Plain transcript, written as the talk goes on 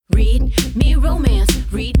Read me romance.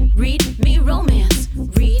 Read me romance.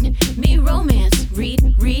 Read me romance.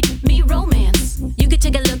 Read me romance. You could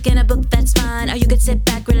take a look in a book, that's fine. Or you could sit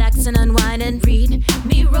back, relax, and unwind and read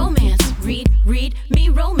me romance. Read me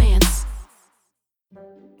romance.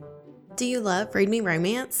 Do you love Read Me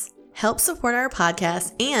Romance? Help support our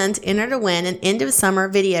podcast and enter to win an end of summer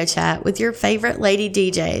video chat with your favorite lady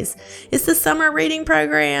DJs. It's the summer reading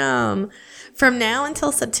program. From now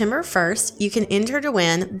until September 1st, you can enter to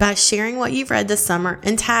win by sharing what you've read this summer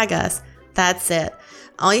and tag us. That's it.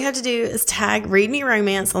 All you have to do is tag Read Me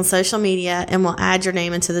Romance on social media and we'll add your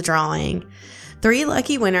name into the drawing. 3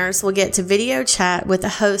 lucky winners will get to video chat with the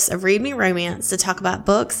host of Read Me Romance to talk about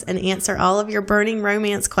books and answer all of your burning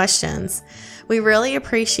romance questions. We really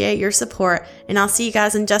appreciate your support, and I'll see you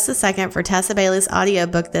guys in just a second for Tessa Bailey's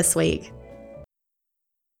audiobook this week.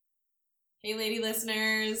 Hey, lady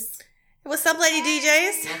listeners. What's up, lady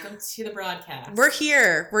DJs? Welcome to the broadcast. We're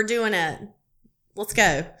here. We're doing it. Let's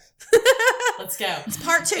go. Let's go. It's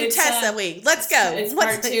part 2 Tessa week. Let's go. It's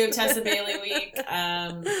part 2 of Tessa Bailey week.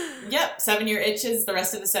 Yep, 7-year itches. The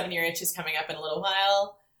rest of the 7-year itch is coming up in a little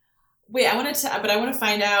while. Wait, I want to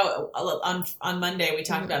find out on Monday we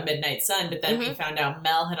talked about Midnight Sun, but then we found out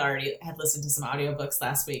Mel had listened to some audiobooks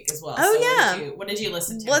last week as well. Oh, so yeah. What did you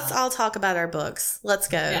listen to? Let's Mel? all talk about our books. Let's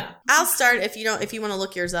go. Yeah. I'll start if you want to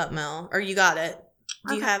look yours up, Mel, or you got it.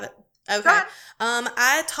 Do you have it? Okay.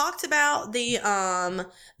 I talked about the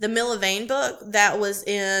Milla Vane book that was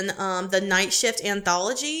in the Night Shift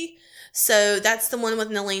anthology. So that's the one with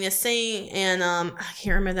Nalina Singh and I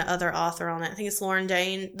can't remember the other author on it. I think it's Lauren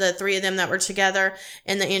Dane. The 3 of them that were together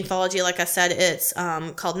in the anthology. Like I said, it's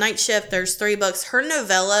called Night Shift. There's 3 books. Her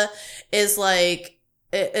novella is like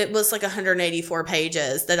it was like 184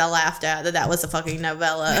 pages that I laughed at that was a fucking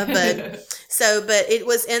novella. But it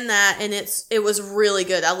was in that and it was really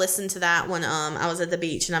good. I listened to that when I was at the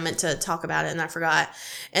beach and I meant to talk about it and I forgot.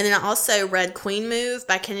 And then I also read Queen Move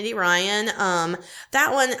by Kennedy Ryan.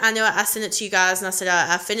 That one, I know I sent it to you guys and I said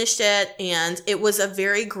I finished it and it was a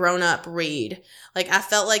very grown up read. Like I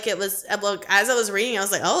felt like it was, as I was reading, I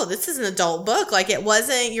was like, oh, this is an adult book. Like it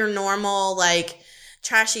wasn't your normal, like,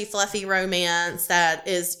 trashy, fluffy romance that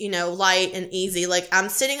is, light and easy. Like I'm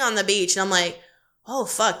sitting on the beach and I'm like, oh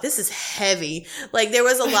fuck, this is heavy. Like there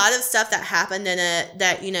was a lot of stuff that happened in it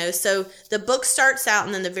that, so the book starts out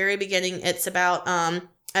and in the very beginning, it's about, a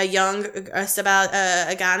guy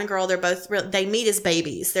and a girl. They're both they meet as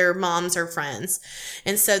babies. Their moms are friends.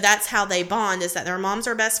 And so that's how they bond, is that their moms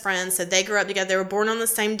are best friends. So they grew up together. They were born on the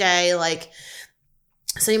same day.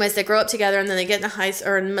 So anyways, they grow up together and then they get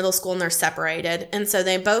in middle school and they're separated. And so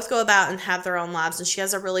they both go about and have their own lives. And she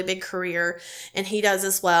has a really big career and he does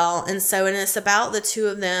as well. And it's about the 2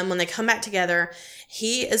 of them when they come back together.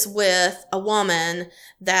 He is with a woman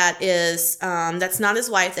that is, that's not his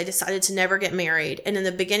wife. They decided to never get married. And in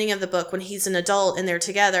the beginning of the book, when he's an adult and they're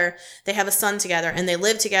together, they have a son together and they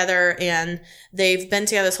live together and they've been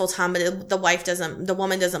together this whole time, but the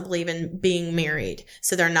woman doesn't believe in being married.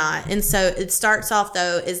 So they're not. And so it starts off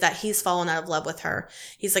though, is that he's fallen out of love with her.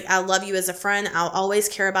 He's like, I love you as a friend. I'll always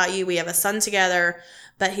care about you. We have a son together.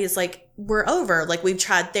 But he's like, we're over. Like, we've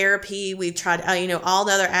tried therapy. We've tried, all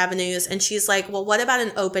the other avenues. And she's like, well, what about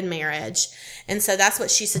an open marriage? And so that's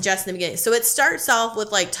what she suggests in the beginning. So it starts off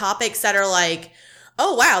with like topics that are like,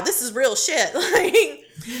 oh, wow, this is real shit.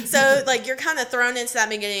 So you're kind of thrown into that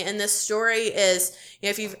beginning. And this story is,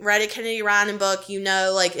 if you've read a Kennedy Ryan book,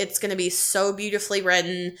 it's going to be so beautifully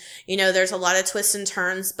written. There's a lot of twists and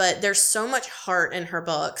turns, but there's so much heart in her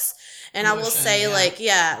books. And I will say,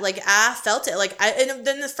 I felt it. And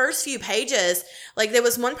then the first few pages, there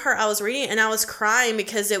was one part I was reading and I was crying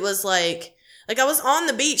because it was like I was on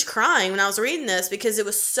the beach crying when I was reading this because it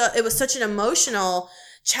was such an emotional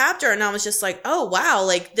chapter. And I was just like, oh, wow,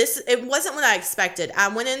 it wasn't what I expected.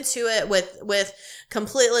 I went into it with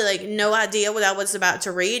completely no idea what I was about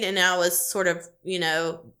to read. And I was sort of,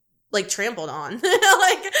 trampled on,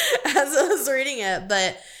 as I was reading it.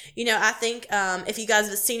 But, I think, if you guys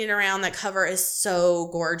have seen it around, that cover is so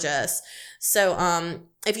gorgeous. So,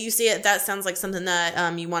 if you see it, that sounds like something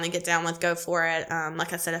that, you want to get down with, go for it.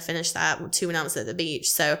 Like I said, I finished that too when I was at the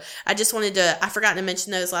beach. So I just I forgot to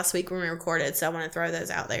mention those last week when we recorded. So I want to throw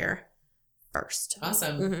those out there first.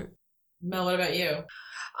 Awesome. Mm-hmm. Mel, what about you?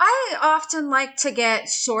 I often like to get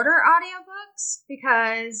shorter audiobooks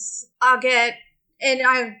because and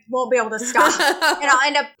I won't be able to stop. And I'll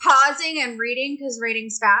end up pausing and reading because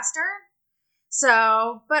reading's faster.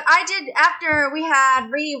 So, but I did, after we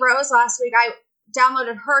had Reedy Rose last week, I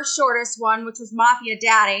downloaded her shortest one, which was Mafia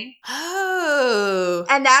Daddy. Oh.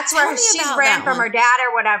 And that's where she's ran from her dad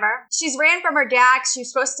or whatever. She's ran from her dad. She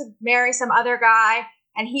was supposed to marry some other guy.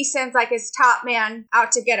 and he sends like his top man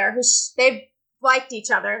out to get her. They've liked each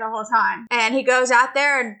other the whole time, and he goes out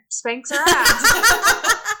there and spanks her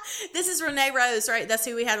ass. This is Renee Rose, right? That's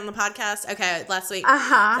who we had on the podcast. Okay, last week.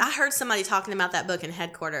 I heard somebody talking about that book in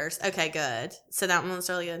Headquarters. Okay, good. So that one was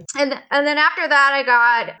really good. And then after that, I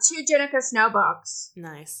got 2 Jenica Snow books.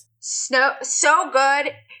 Nice. So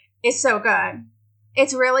good. It's so good.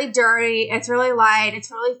 It's really dirty. It's really light.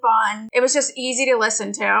 It's really fun. It was just easy to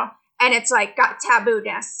listen to, and it's like got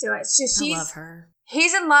taboo-ness to it. I love her.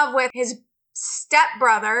 He's in love with his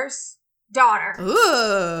stepbrother's daughter.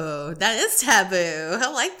 Ooh, that is taboo.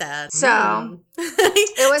 I like that. So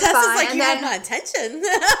it was Tessa's fun. like, and you then have my attention.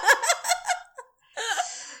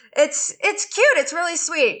 it's cute. It's really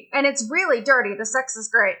sweet, and it's really dirty. The sex is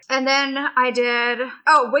great. And then I did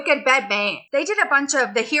Wicked Bedmate. They did a bunch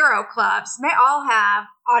of the hero clubs. They all have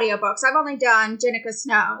audiobooks. I've only done Jenica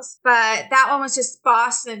Snow's, but that one was just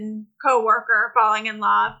boss and coworker falling in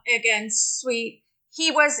love. Again, sweet.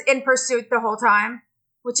 He was in pursuit the whole time,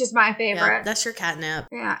 which is my favorite. Yeah, that's your catnip.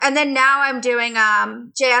 Yeah. And then now I'm doing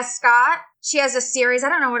J.S. Scott. She has a series. I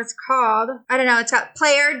don't know what it's called. I don't know. It's got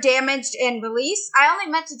Player, Damaged, and Release. I only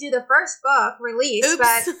meant to do the first book, Release, Oops.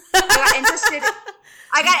 but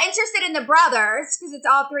I got interested in the brothers because it's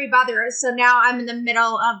all 3 brothers. So now I'm in the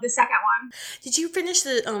middle of the second one. Did you finish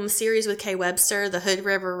the series with Kay Webster, The Hood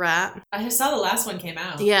River Rat? I just saw the last one came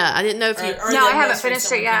out. Yeah, I didn't know if you... No, I haven't finished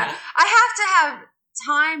it yet. I have to have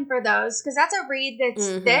time for those because that's a read that's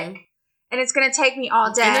thick, and it's going to take me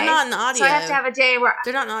all day. And they're not in audio. So I have to have a day where...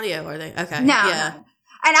 They're not in audio, are they? Okay. No. Yeah. No.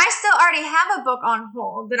 And I still already have a book on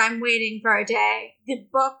hold that I'm waiting for a day. The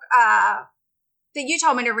book that you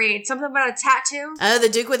told me to read. Something about a tattoo. Oh, The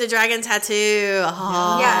Duke with the Dragon Tattoo.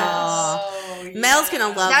 Oh. Yes. Mel's going to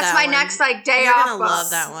love that That's my one. next day You're off going to love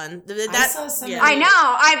that one. I saw somebody- I know.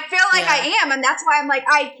 I feel like I am, and that's why I'm like,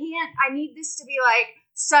 I need this to be like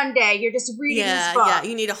Sunday. You're just reading this book. Yeah,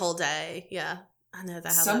 you need a whole day. Yeah. I know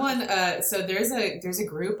that. Someone, so there's a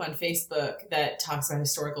group on Facebook that talks about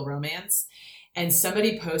historical romance, and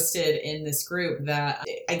somebody posted in this group that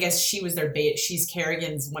I guess she was their beta. She's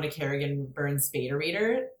one of Kerrigan Burns' beta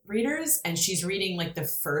readers, and she's reading like the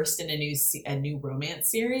first in a new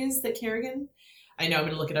romance series that Kerrigan. I know I'm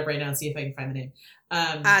going to look it up right now and see if I can find the name.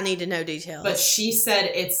 I need to know details. But she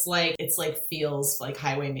said it's like feels like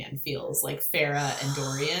Highwayman feels like Farrah and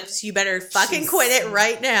Dorian. So you better fucking quit it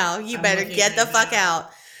right now. You better get the fuck out.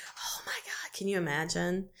 Oh my God. Can you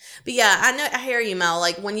imagine? But yeah, I hear you, Mel.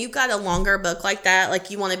 Like when you've got a longer book like that, like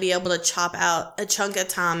you want to be able to chop out a chunk of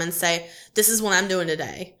time and say, this is what I'm doing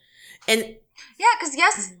today. And yeah,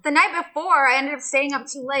 because the night before I ended up staying up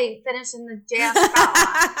too late finishing the J.S. Scott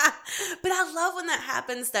one. But I love when that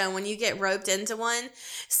happens though, when you get roped into one.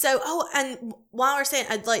 So, and while we're saying,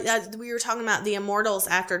 we were talking about the Immortals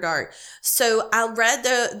After Dark. So I read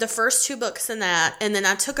the first 2 books in that, and then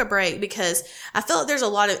I took a break because I feel like there's a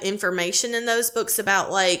lot of information in those books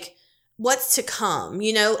about like what's to come.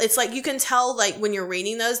 You know, it's like you can tell like when you're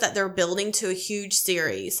reading those that they're building to a huge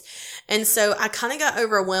series. And so I kind of got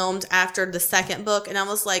overwhelmed after the second book, and I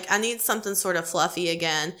was like, I need something sort of fluffy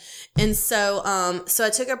again. And so I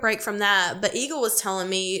took a break from that. But Eagle was telling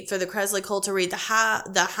me for the Kresley Cole to read the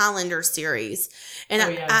Highlander series, and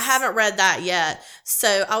I haven't read that yet.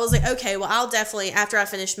 So I was like, okay, well, I'll definitely, after I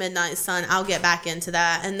finish Midnight Sun, I'll get back into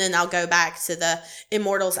that, and then I'll go back to the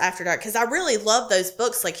Immortals After Dark because I really love those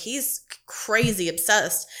books. Like he's crazy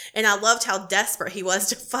obsessed, and I loved how desperate he was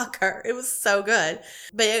to fuck her. It was so good.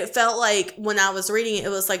 But it felt like when I was reading it, it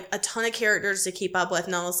was like a ton of characters to keep up with,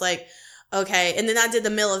 and I was like, okay. And then I did the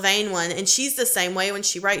Milla Vane one, and she's the same way when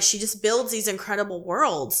she writes. She just builds these incredible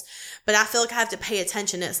worlds, but I feel like I have to pay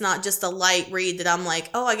attention. It's not just a light read that I'm like,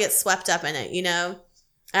 oh, I get swept up in it, you know?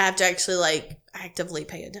 I have to actually like actively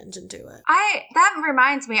pay attention to it. That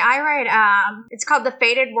reminds me, I read it's called The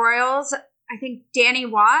Fated Royals. I think Danny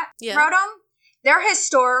Watt wrote them. They're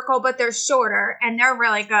historical, but they're shorter, and they're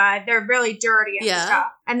really good. They're really dirty and stuff.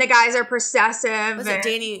 And the guys are possessive. Was it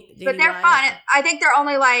Danny but they're Watt? fun. I think they're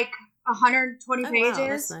only like 120 pages. Wow,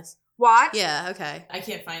 that's nice. Watch. Yeah, okay. I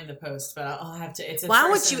can't find the post, but I'll have to. It's a why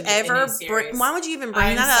first would you in a new ever series. why would you even bring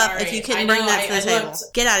I'm that sorry. up if you can I bring know, that to the table?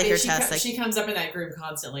 looked. Get out of here, She Tess. she comes up in that group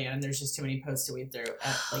constantly, and there's just too many posts to weed through,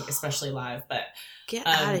 like especially live. But Get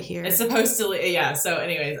out of here. It's supposed to, yeah. So,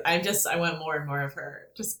 anyways, I want more and more of her.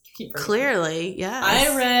 Just keep her. Clearly, yeah.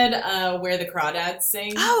 I read Where the Crawdads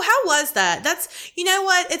Sing. Oh, how was that? That's, you know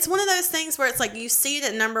what? It's one of those things where it's like you see it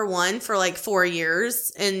at number 1 for like 4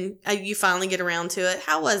 years, and you finally get around to it.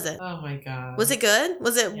 How was it? Oh my god. Was it good?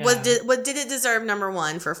 Was it Yeah. did it deserve number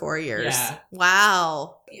 1 for 4 years? Yeah.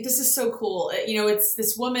 Wow. This is so cool. It's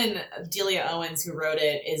this woman, Delia Owens, who wrote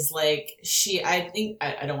it. Is like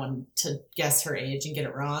I don't want to guess her age and get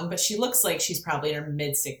it wrong, but she looks like she's probably in her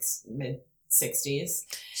mid 60s.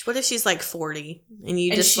 What if she's like 40 and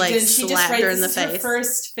you And just she slapped her in the this is her face?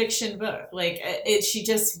 first fiction book. She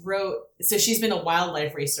just wrote. So she's been a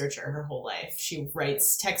wildlife researcher her whole life. She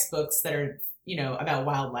writes textbooks that are about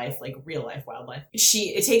wildlife, like real life wildlife.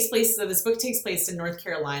 This book takes place in North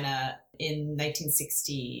Carolina in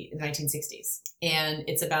 1960s. And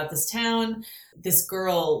it's about this town. This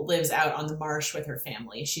girl lives out on the marsh with her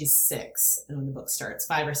family. She's 6 when the book starts,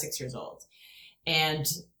 5 or 6 years old. And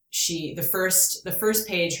the first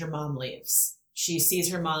page, her mom leaves. She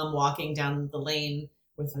sees her mom walking down the lane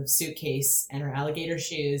with a suitcase and her alligator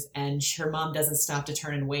shoes, and her mom doesn't stop to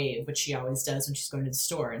turn and wave, which she always does when she's going to the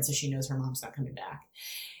store, and so she knows her mom's not coming back.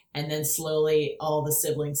 And then slowly all the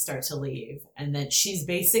siblings start to leave, and then she's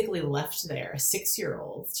basically left there, a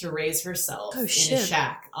 6-year-old, to raise herself in a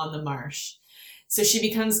shack on the marsh. So she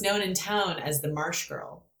becomes known in town as the Marsh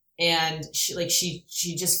Girl. And she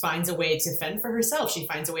just finds a way to fend for herself. She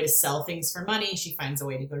finds a way to sell things for money. She finds a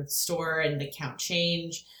way to go to the store and count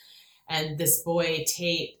change. And this boy,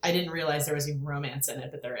 Tate, I didn't realize there was even romance in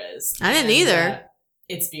it, but there is. I didn't either.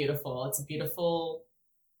 It's beautiful. It's a beautiful,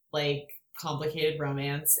 complicated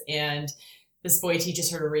romance. And this boy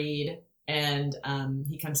teaches her to read, and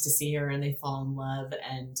he comes to see her, and they fall in love.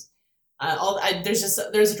 And there's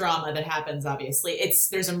a drama that happens. Obviously,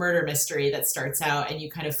 there's a murder mystery that starts out, and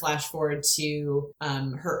you kind of flash forward to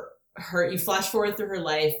her. You flash forward through her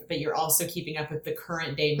life, but you're also keeping up with the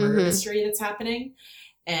current day murder mystery that's happening.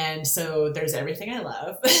 And so there's everything I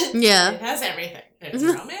love. Yeah. It has everything. There's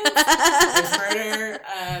romance, there's murder.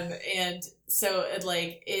 And so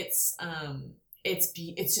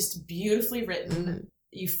it's just beautifully written. Mm-hmm.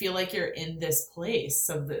 You feel like you're in this place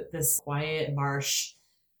of this quiet marsh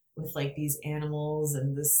with these animals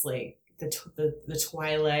and this the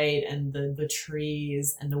twilight and the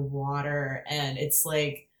trees and the water. And it's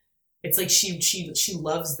like she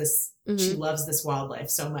loves this. Mm-hmm. She loves this wildlife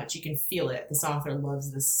so much. You can feel it. This author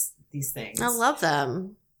loves these things. I love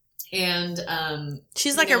them. And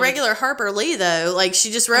she's like a regular Harper Lee, though. She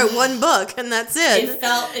just wrote one book and that's it.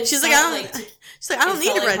 She's like, I don't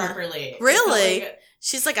need to write Harper Lee. Really?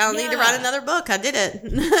 She's like, I don't need to write another book. I did it.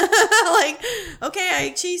 Okay,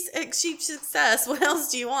 I achieved success. What else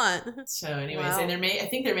do you want? So, anyways, and I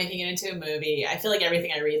think they're making it into a movie. I feel like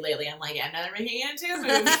everything I read lately, I'm like, and now they're making it into a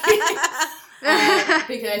movie.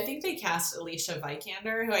 Because I think they cast Alicia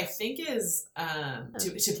Vikander, who I think is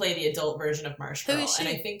to play the adult version of Marsh Girl. Who is she? And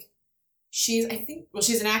I think she's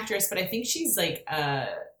an actress, but I think she's I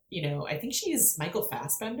think she's Michael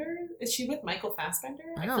Fassbender. Is she with Michael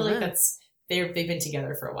Fassbender? I feel like that's. They've been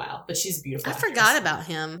together for a while, but she's a beautiful actress. forgot about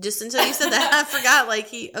him just until you said that. I forgot. I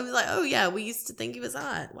was like, oh yeah, we used to think he was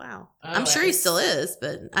hot. Wow. I'm sure he still is,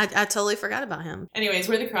 but I totally forgot about him. Anyways,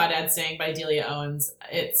 Where the Crawdads Sing by Delia Owens.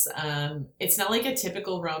 It's not like a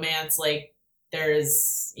typical romance.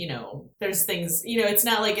 There's things, it's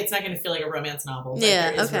not going to feel like a romance novel. But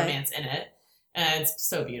there is romance in it. And it's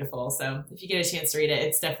so beautiful. So if you get a chance to read it,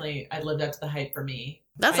 it's definitely, it lived up to the hype for me.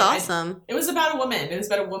 That's awesome. It was about a woman. It was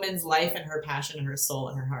about a woman's life and her passion and her soul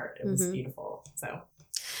and her heart. It was beautiful. So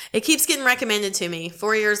it keeps getting recommended to me.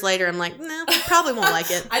 4 years later, I'm like, no, probably won't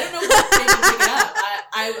like it. I don't know what made me pick it up.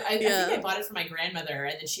 I think I bought it for my grandmother,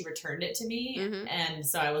 and then she returned it to me. Mm-hmm. And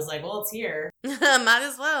so I was like, well, it's here. Might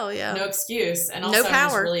as well, yeah. No excuse. And also, I'm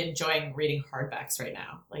just really enjoying reading hardbacks right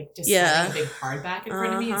now. Having a big hardback in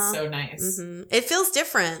front of me is so nice. Mm-hmm. It feels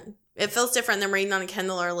different. It feels different than reading on a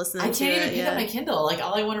Kindle or listening to it. I can't even pick up my Kindle.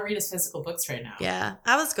 All I want to read is physical books right now. Yeah.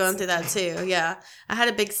 I was going through that too. Yeah. I had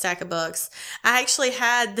a big stack of books. I actually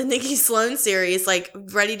had the Nikki Sloan series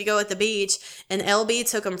ready to go at the beach, and LB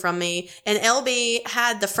took them from me. And LB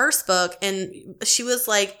had the first book, and she was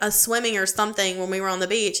swimming or something when we were on the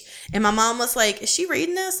beach. And my mom was like, is she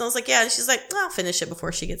reading this? And I was like, yeah. And she's like, I'll finish it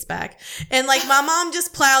before she gets back. And my mom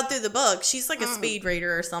just plowed through the book. She's like a speed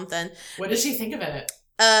reader or something. What did she think of it?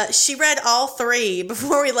 She read all 3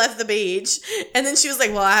 before we left the beach, and then she was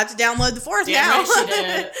like, well, I have to download the 4th now. Right, she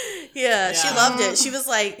did. Yeah, she loved it.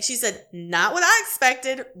 She said, not what I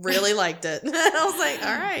expected, really liked it. I was like,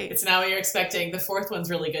 all right. It's not what you're expecting. The 4th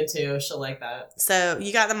one's really good too. She'll like that. So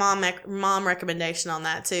you got the mom recommendation on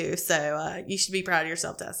that too. So you should be proud of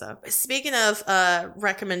yourself, Tessa. Speaking of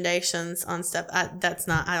recommendations on stuff, I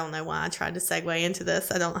don't know why I tried to segue into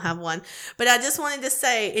this. I don't have one. But I just wanted to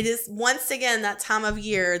say it is once again that time of year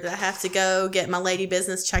year that I have to go get my lady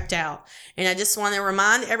business checked out. And I just want to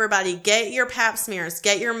remind everybody, get your pap smears,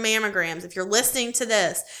 get your mammograms. If you're listening to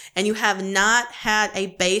this and you have not had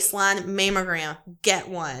a baseline mammogram, get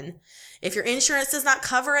one. If your insurance does not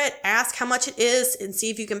cover it, ask how much it is and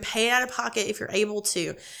see if you can pay it out of pocket if you're able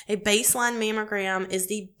to. A baseline mammogram is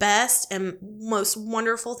the best and most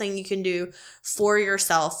wonderful thing you can do for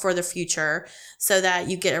yourself for the future, so that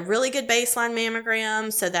you get a really good baseline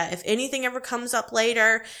mammogram, so that if anything ever comes up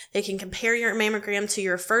later, they can compare your mammogram to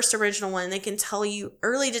your first original one and they can tell you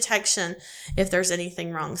early detection if there's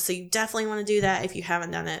anything wrong. So you definitely want to do that if you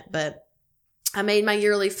haven't done it. But I made my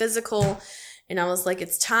yearly physical, and I was like,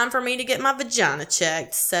 it's time for me to get my vagina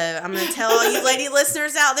checked. So I'm going to tell all you lady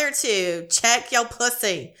listeners out there too, check your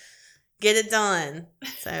pussy. Get it done.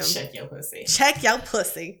 So check your pussy. Check your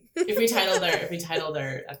pussy. if we titled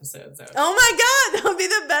our episodes. Oh my God, that would be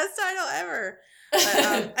the best title ever.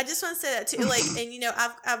 But, I just want to say that too. Like, and you know,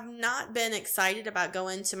 I've not been excited about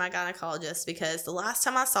going to my gynecologist because the last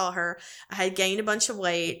time I saw her, I had gained a bunch of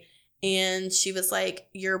weight. And she was like,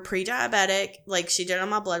 you're pre-diabetic. Like, she did all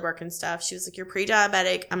my blood work and stuff. She was like, you're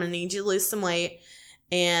pre-diabetic. I'm going to need you to lose some weight.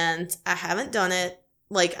 And I haven't done it.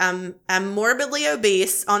 Like, I'm morbidly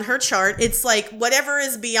obese on her chart. It's like whatever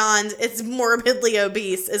is beyond, it's morbidly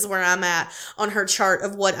obese is where I'm at on her chart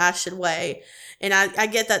of what I should weigh. And I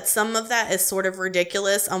get that some of that is sort of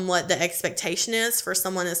ridiculous on what the expectation is for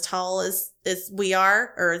someone as tall as we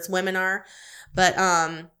are, or as women are. But,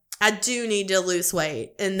 I do need to lose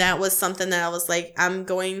weight. And that was something that I was like, I'm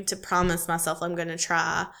going to promise myself I'm going to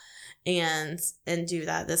try and do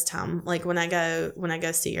that this time. Like when I go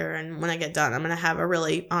see her and when I get done, I'm going to have a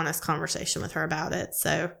really honest conversation with her about it.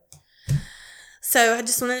 So I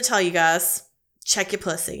just wanted to tell you guys, check your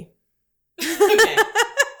pussy. Okay.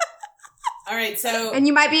 All right. So, and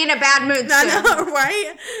you might be in a bad mood soon. I know,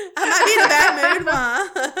 right? I might be in a bad mood.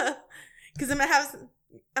 Why? Because I'm going to have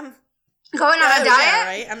going on a diet? Yeah,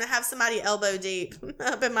 right? I'm going to have somebody elbow deep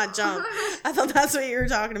up in my junk. I thought that's what you were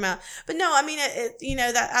talking about. But no, I mean, you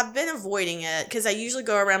know, that I've been avoiding it because I usually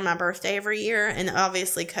go around my birthday every year. And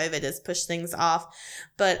obviously COVID has pushed things off.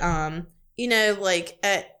 But, you know, like,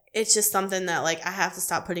 it's just something that, like, I have to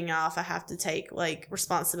stop putting off. I have to take, like,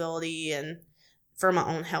 responsibility and for my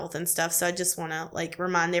own health and stuff. So I just want to, like,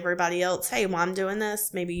 remind everybody else, hey, while I'm doing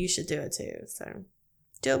this, maybe you should do it too. So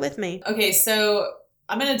do it with me. Okay, so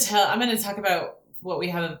I'm going to talk about what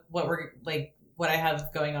I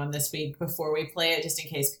have going on this week before we play it, just in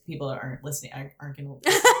case people aren't listening, aren't going to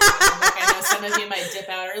listen. I know some of you might dip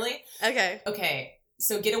out early. Okay.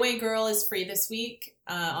 So Getaway Girl is free this week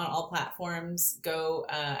on all platforms. Go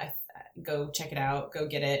check it out. Go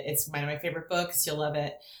get it. It's one of my favorite books. You'll love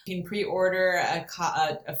it. You can pre-order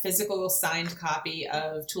a physical signed copy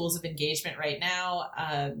of Tools of Engagement right now.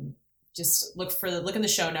 Just look in the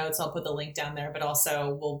show notes. I'll put the link down there, but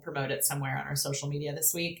also we'll promote it somewhere on our social media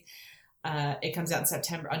this week. It comes out on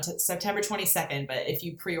September 22nd, but if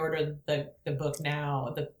you pre-order the book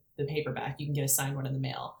now, the paperback, you can get a signed one in the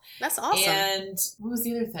mail. That's awesome. And what was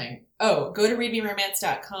the other thing? Oh, go to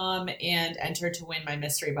readmeromance.com and enter to win my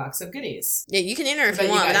mystery box of goodies. Yeah, you can enter if you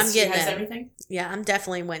want, but I'm getting it. Everything? Yeah, I'm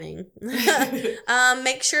definitely winning.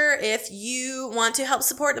 Make sure if you want to help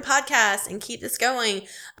support the podcast and keep this going,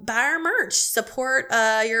 buy our merch. Support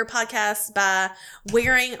your podcast by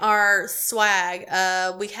wearing our swag.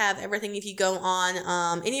 We have everything. If you go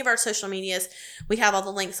on any of our social medias, we have all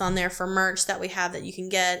the links on there for merch that we have that you can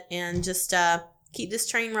get, and just keep this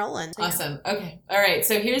train rolling. Awesome. Okay. All right.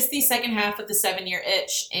 So here's the second half of the 7-year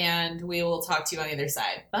itch, and we will talk to you on the other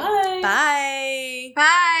side. Bye. Bye.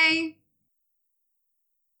 Bye.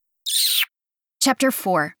 Chapter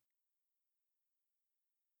 4.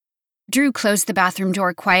 Drew closed the bathroom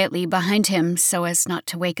door quietly behind him so as not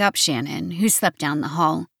to wake up Shannon, who slept down the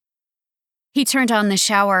hall. He turned on the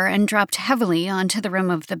shower and dropped heavily onto the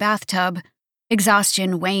rim of the bathtub,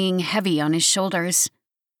 exhaustion weighing heavy on his shoulders.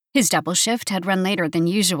 His double shift had run later than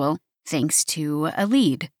usual, thanks to a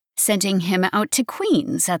lead, sending him out to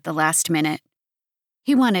Queens at the last minute.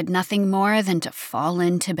 He wanted nothing more than to fall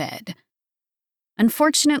into bed.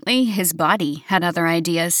 Unfortunately, his body had other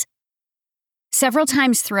ideas. Several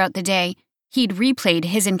times throughout the day, he'd replayed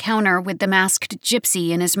his encounter with the masked gypsy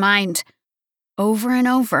in his mind, over and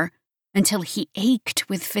over, until he ached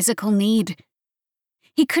with physical need.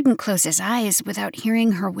 He couldn't close his eyes without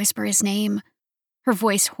hearing her whisper his name, her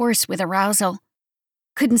voice hoarse with arousal.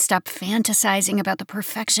 Couldn't stop fantasizing about the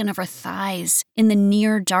perfection of her thighs in the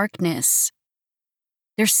near darkness.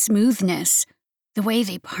 Their smoothness, the way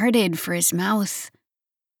they parted for his mouth.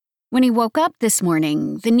 When he woke up this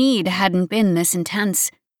morning, the need hadn't been this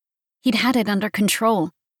intense. He'd had it under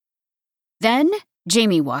control. Then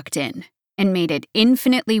Jamie walked in and made it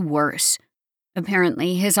infinitely worse.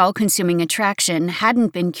 Apparently, his all-consuming attraction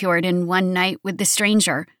hadn't been cured in one night with the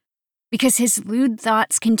stranger, because his lewd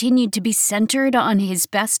thoughts continued to be centered on his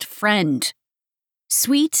best friend.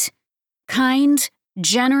 Sweet, kind,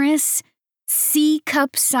 generous,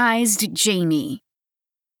 C-cup-sized Jamie.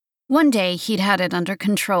 One day, he'd had it under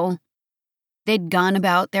control. They'd gone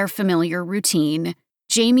about their familiar routine,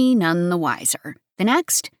 Jamie none the wiser. The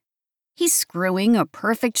next, he's screwing a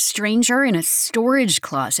perfect stranger in a storage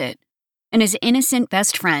closet, and his innocent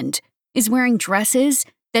best friend is wearing dresses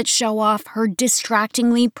that show off her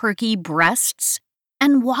distractingly perky breasts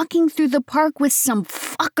and walking through the park with some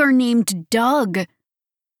fucker named Doug.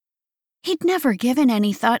 He'd never given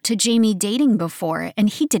any thought to Jamie dating before, and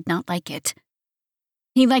he did not like it.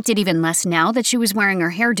 He liked it even less now that she was wearing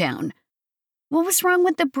her hair down. What was wrong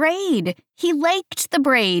with the braid? He liked the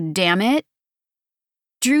braid, damn it.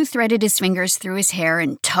 Drew threaded his fingers through his hair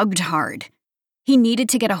and tugged hard. He needed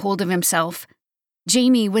to get a hold of himself.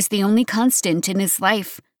 Jamie was the only constant in his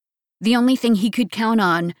life, the only thing he could count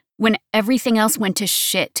on when everything else went to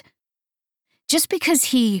shit. Just because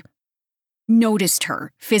he noticed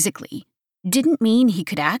her physically didn't mean he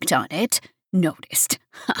could act on it. Noticed.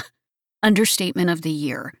 Understatement of the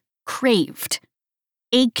year. Craved.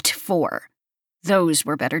 Ached for. Those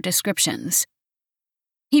were better descriptions.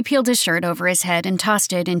 He peeled his shirt over his head and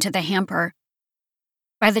tossed it into the hamper.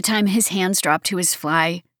 By the time his hands dropped to his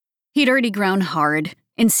fly, he'd already grown hard,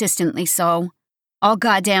 insistently so. All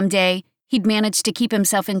goddamn day, he'd managed to keep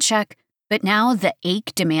himself in check, but now the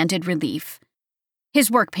ache demanded relief. His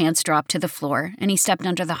work pants dropped to the floor, and he stepped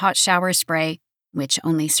under the hot shower spray, which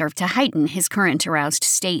only served to heighten his current aroused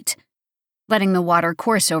state. Letting the water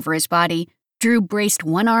course over his body, Drew braced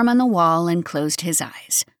one arm on the wall and closed his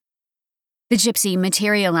eyes. The gypsy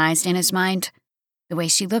materialized in his mind, the way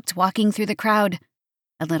she looked walking through the crowd,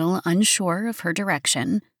 a little unsure of her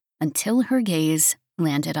direction, until her gaze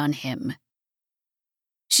landed on him.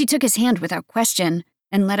 She took his hand without question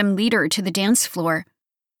and let him lead her to the dance floor.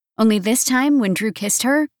 Only this time, when Drew kissed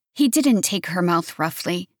her, he didn't take her mouth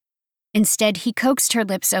roughly. Instead, he coaxed her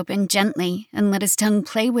lips open gently and let his tongue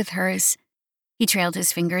play with hers. He trailed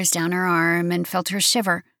his fingers down her arm and felt her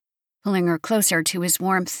shiver, pulling her closer to his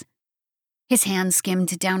warmth. His hand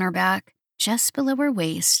skimmed down her back, just below her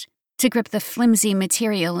waist, to grip the flimsy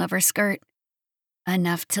material of her skirt,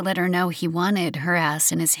 enough to let her know he wanted her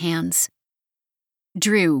ass in his hands.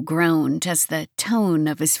 Drew groaned as the tone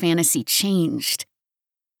of his fantasy changed.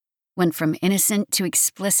 Went from innocent to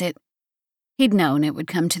explicit. He'd known it would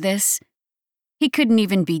come to this. He couldn't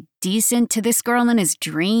even be decent to this girl in his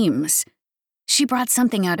dreams. She brought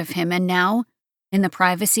something out of him, and now, in the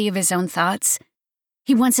privacy of his own thoughts,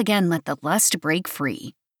 he once again let the lust break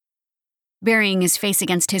free. Burying his face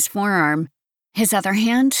against his forearm, his other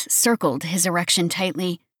hand circled his erection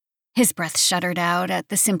tightly. His breath shuddered out at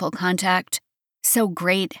the simple contact. So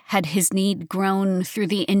great had his need grown through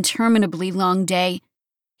the interminably long day.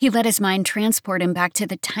 He let his mind transport him back to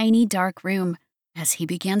the tiny dark room as he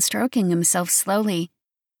began stroking himself slowly.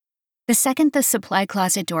 The second the supply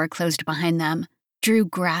closet door closed behind them, Drew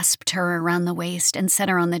grasped her around the waist and set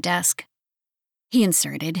her on the desk. He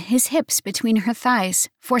inserted his hips between her thighs,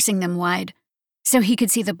 forcing them wide, so he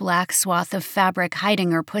could see the black swath of fabric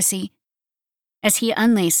hiding her pussy. As he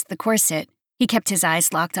unlaced the corset, he kept his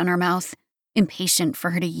eyes locked on her mouth, impatient for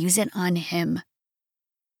her to use it on him.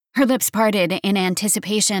 Her lips parted in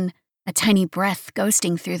anticipation, a tiny breath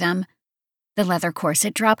ghosting through them. The leather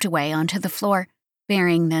corset dropped away onto the floor,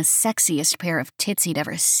 bearing the sexiest pair of tits he'd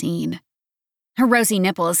ever seen. Her rosy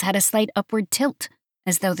nipples had a slight upward tilt,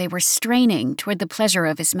 as though they were straining toward the pleasure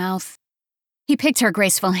of his mouth. He picked her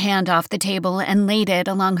graceful hand off the table and laid it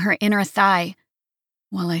along her inner thigh.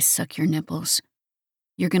 "While I suck your nipples,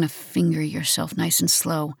 you're gonna finger yourself nice and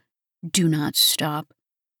slow. Do not stop."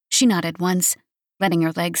 She nodded once, letting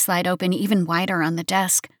her legs slide open even wider on the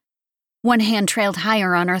desk. One hand trailed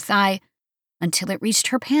higher on her thigh, until it reached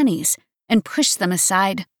her panties and pushed them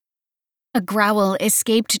aside. A growl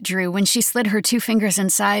escaped Drew when she slid her 2 fingers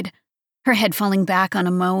inside, her head falling back on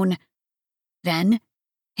a moan. Then,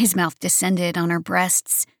 his mouth descended on her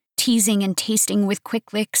breasts, teasing and tasting with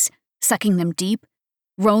quick licks, sucking them deep,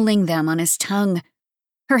 rolling them on his tongue.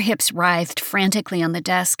 Her hips writhed frantically on the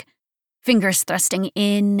desk, fingers thrusting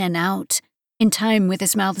in and out, in time with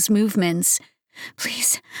his mouth's movements.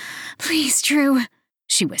 Please, Drew,"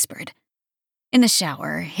 she whispered. In the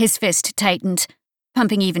shower, his fist tightened,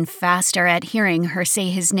 pumping even faster at hearing her say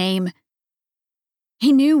his name.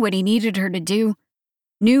 He knew what he needed her to do,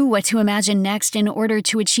 knew what to imagine next in order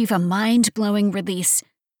to achieve a mind-blowing release.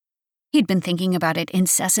 He'd been thinking about it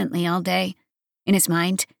incessantly all day, In his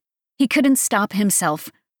mind, he couldn't stop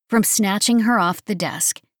himself from snatching her off the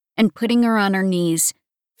desk and putting her on her knees,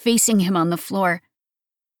 facing him on the floor.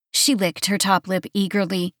 She licked her top lip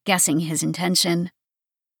eagerly, guessing his intention.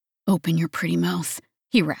 "Open your pretty mouth,"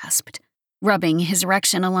 he rasped, rubbing his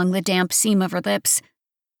erection along the damp seam of her lips.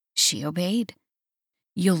 She obeyed.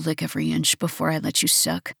 "You'll lick every inch before I let you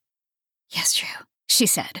suck." "Yes, Drew," she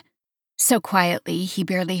said, so quietly he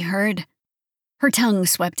barely heard. Her tongue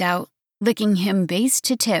swept out, licking him base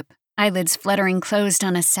to tip, eyelids fluttering closed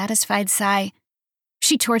on a satisfied sigh.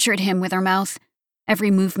 She tortured him with her mouth,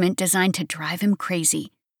 every movement designed to drive him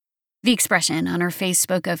crazy. The expression on her face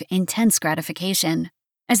spoke of intense gratification,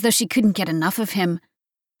 as though she couldn't get enough of him.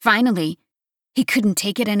 Finally, he couldn't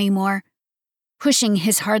take it anymore, pushing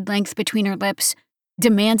his hard length between her lips,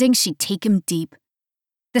 demanding she take him deep.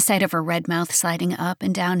 The sight of her red mouth sliding up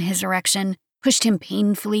and down his erection pushed him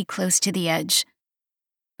painfully close to the edge.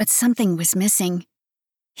 But something was missing.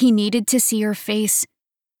 He needed to see her face,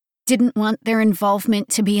 didn't want their involvement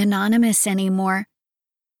to be anonymous anymore.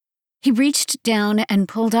 He reached down and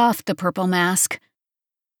pulled off the purple mask.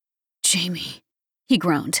 "Jamie," he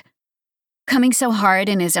groaned. Coming so hard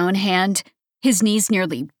in his own hand, his knees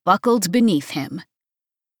nearly buckled beneath him.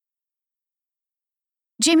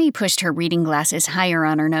 Jamie pushed her reading glasses higher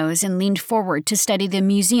on her nose and leaned forward to study the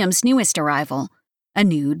museum's newest arrival, a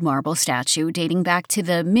nude marble statue dating back to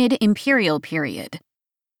the mid-imperial period.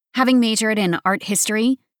 Having majored in art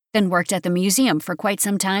history, then worked at the museum for quite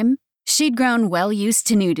some time, she'd grown well used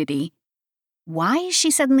to nudity. Why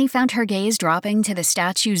she suddenly found her gaze dropping to the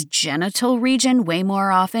statue's genital region way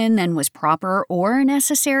more often than was proper or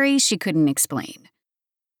necessary, she couldn't explain.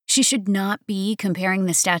 She should not be comparing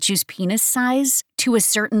the statue's penis size to a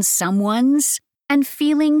certain someone's and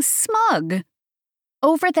feeling smug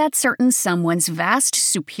over that certain someone's vast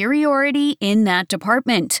superiority in that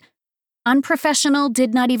department. Unprofessional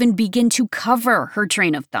did not even begin to cover her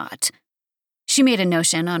train of thought. She made a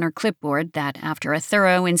notion on her clipboard that after a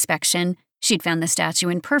thorough inspection, she'd found the statue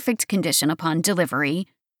in perfect condition upon delivery,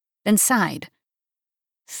 then sighed.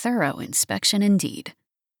 Thorough inspection indeed.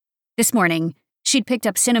 This morning, she'd picked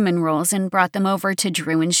up cinnamon rolls and brought them over to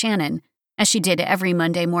Drew and Shannon, as she did every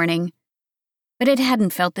Monday morning. But it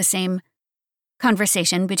hadn't felt the same.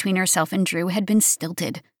 Conversation between herself and Drew had been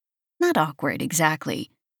stilted. Not awkward exactly,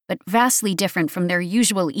 but vastly different from their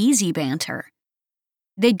usual easy banter.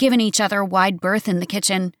 They'd given each other wide berth in the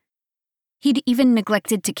kitchen. He'd even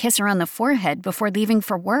neglected to kiss her on the forehead before leaving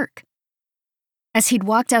for work. As he'd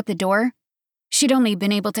walked out the door, she'd only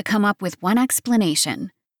been able to come up with one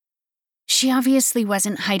explanation. She obviously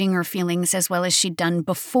wasn't hiding her feelings as well as she'd done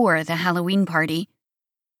before the Halloween party.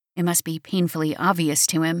 It must be painfully obvious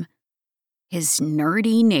to him. His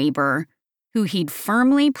nerdy neighbor, who he'd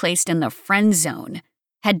firmly placed in the friend zone,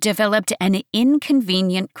 had developed an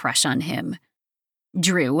inconvenient crush on him.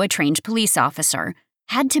 Drew, a trained police officer,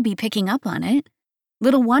 had to be picking up on it.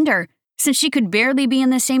 Little wonder, since she could barely be in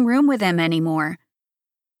the same room with him anymore.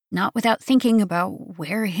 Not without thinking about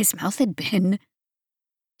where his mouth had been.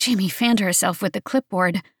 Jamie fanned herself with the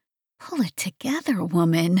clipboard. Pull it together,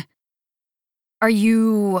 woman. "Are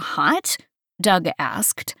you hot?" Doug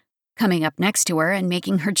asked, coming up next to her and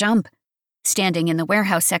making her jump. Standing in the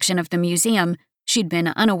warehouse section of the museum, she'd been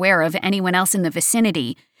unaware of anyone else in the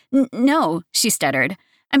vicinity. No, she stuttered.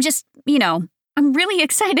 I'm just, I'm really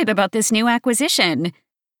excited about this new acquisition."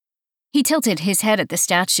 He tilted his head at the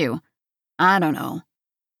statue. "I don't know.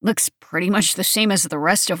 Looks pretty much the same as the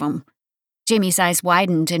rest of them." Jamie's eyes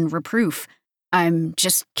widened in reproof. "I'm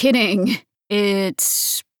just kidding.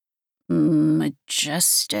 It's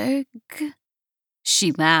majestic."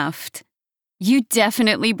 She laughed. "You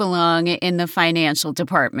definitely belong in the financial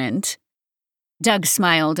department." Doug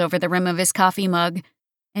smiled over the rim of his coffee mug,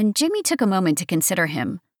 and Jamie took a moment to consider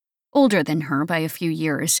him. Older than her by a few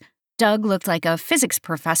years, Doug looked like a physics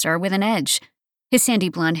professor with an edge. His sandy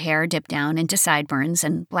blonde hair dipped down into sideburns,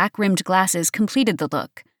 and black-rimmed glasses completed the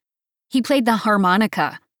look. He played the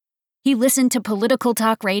harmonica. He listened to political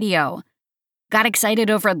talk radio. Got excited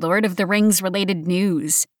over Lord of the Rings-related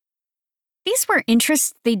news. These were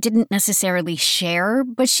interests they didn't necessarily share,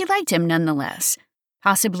 but she liked him nonetheless,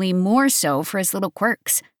 possibly more so for his little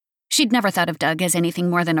quirks. She'd never thought of Doug as anything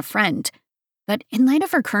more than a friend, but in light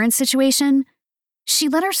of her current situation, she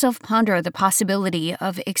let herself ponder the possibility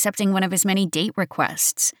of accepting one of his many date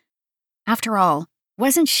requests. After all,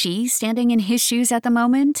 wasn't she standing in his shoes at the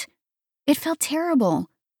moment? It felt terrible,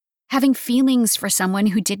 having feelings for someone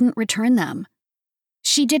who didn't return them.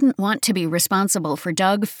 She didn't want to be responsible for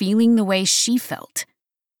Doug feeling the way she felt.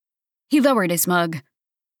 He lowered his mug.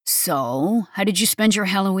 "So, how did you spend your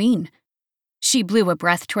Halloween?" She blew a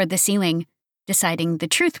breath toward the ceiling, deciding the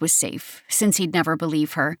truth was safe since he'd never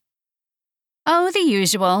believe her. Oh, the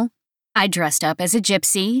usual. I dressed up as a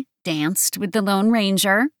gypsy, danced with the Lone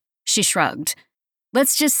Ranger. She shrugged.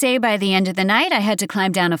 Let's just say by the end of the night I had to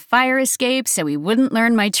climb down a fire escape so he wouldn't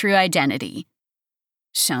learn my true identity.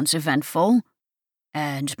 Sounds eventful,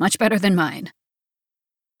 and much better than mine.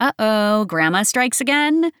 Uh-oh, Grandma strikes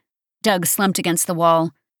again? Doug slumped against the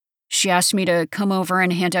wall. She asked me to come over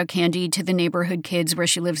and hand out candy to the neighborhood kids where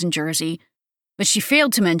she lives in Jersey, but she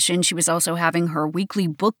failed to mention she was also having her weekly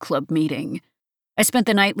book club meeting. I spent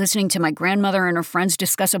the night listening to my grandmother and her friends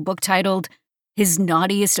discuss a book titled His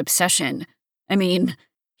Naughtiest Obsession. I mean,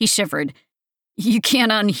 he shivered. You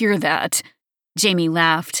can't unhear that. Jamie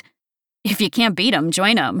laughed. If you can't beat 'em,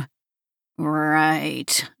 join 'em.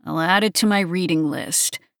 Right. I'll add it to my reading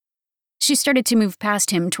list. She started to move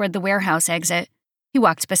past him toward the warehouse exit. He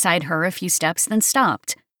walked beside her a few steps, then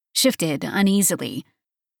stopped, shifted uneasily.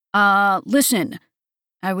 Listen,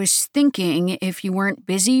 I was thinking if you weren't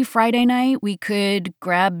busy Friday night, we could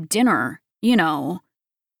grab dinner. You know,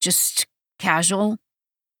 just casual.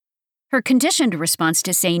 Her conditioned response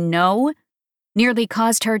to say no nearly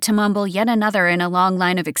caused her to mumble yet another in a long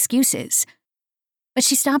line of excuses. But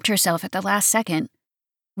she stopped herself at the last second.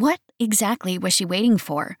 What exactly was she waiting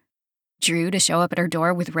for? Drew to show up at her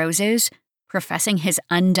door with roses, professing his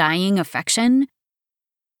undying affection?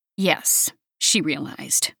 Yes, she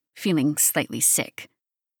realized, feeling slightly sick.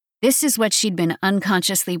 This is what she'd been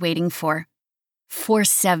unconsciously waiting for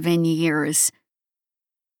 7 years.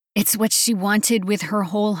 It's what she wanted with her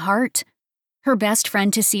whole heart. Her best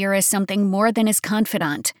friend to see her as something more than his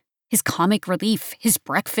confidant, his comic relief, his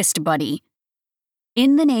breakfast buddy.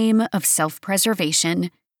 In the name of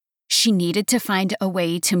self-preservation, she needed to find a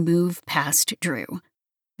way to move past Drew.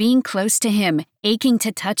 Being close to him, aching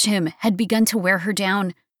to touch him, had begun to wear her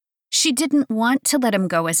down. She didn't want to let him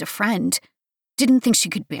go as a friend, didn't think she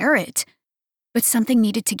could bear it. But something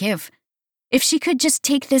needed to give. If she could just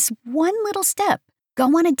take this one little step, go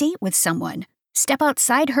on a date with someone, step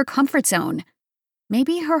outside her comfort zone,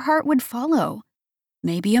 maybe her heart would follow.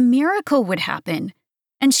 Maybe a miracle would happen,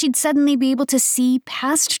 and she'd suddenly be able to see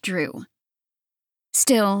past Drew.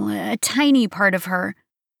 Still, a tiny part of her,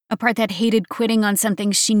 a part that hated quitting on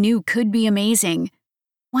something she knew could be amazing,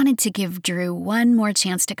 wanted to give Drew one more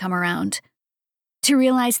chance to come around, to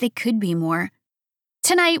realize they could be more.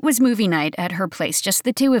 Tonight was movie night at her place, just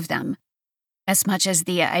the two of them. As much as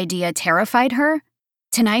the idea terrified her,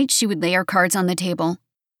 tonight she would lay her cards on the table.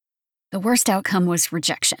 The worst outcome was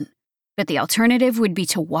rejection, but the alternative would be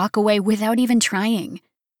to walk away without even trying.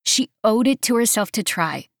 She owed it to herself to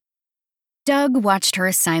try. Doug watched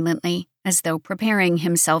her silently, as though preparing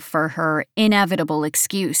himself for her inevitable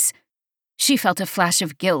excuse. She felt a flash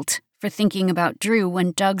of guilt for thinking about Drew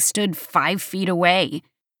when Doug stood 5 feet away.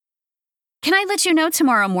 Can I let you know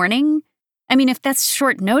tomorrow morning? I mean, if that's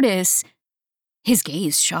short notice. His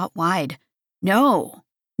gaze shot wide. No,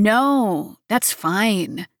 that's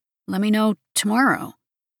fine. Let me know tomorrow.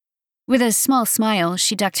 With a small smile,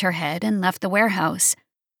 she ducked her head and left the warehouse.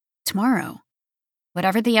 Tomorrow,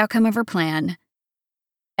 whatever the outcome of her plan,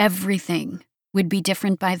 everything would be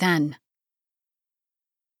different by then.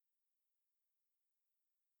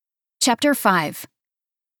 Chapter 5.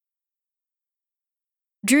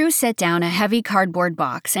 Drew set down a heavy cardboard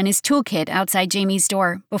box and his toolkit outside Jamie's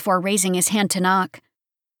door before raising his hand to knock.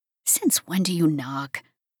 Since when do you knock?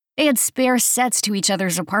 They had spare sets to each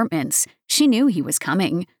other's apartments. She knew he was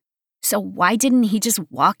coming. So why didn't he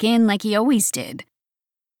just walk in like he always did?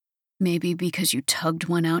 Maybe because you tugged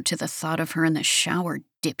one out to the thought of her in the shower,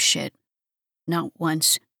 dipshit. Not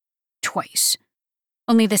once, twice.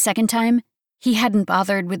 Only the second time, he hadn't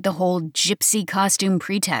bothered with the whole gypsy costume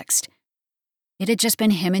pretext. It had just been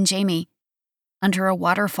him and Jamie, under a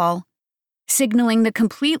waterfall, signaling the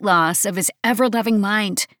complete loss of his ever-loving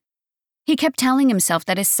mind. He kept telling himself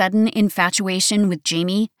that his sudden infatuation with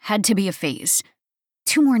Jamie had to be a phase.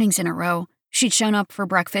 2 mornings in a row, she'd shown up for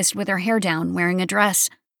breakfast with her hair down, wearing a dress.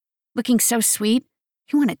 Looking so sweet,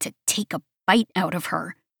 he wanted to take a bite out of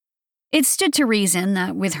her. It stood to reason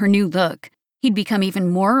that with her new look, he'd become even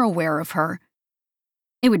more aware of her.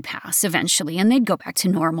 It would pass eventually, and they'd go back to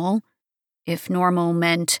normal. If normal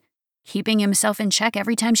meant keeping himself in check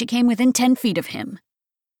every time she came within 10 feet of him.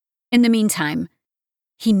 In the meantime,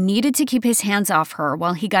 he needed to keep his hands off her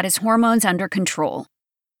while he got his hormones under control,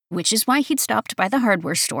 which is why he'd stopped by the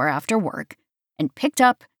hardware store after work and picked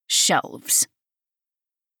up shelves.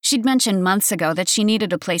 She'd mentioned months ago that she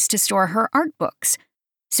needed a place to store her art books,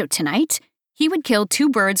 so tonight he would kill 2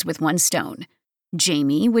 birds with 1 stone.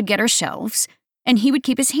 Jamie would get her shelves, and he would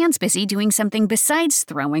keep his hands busy doing something besides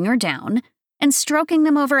throwing her down and stroking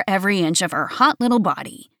them over every inch of her hot little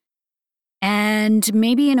body. And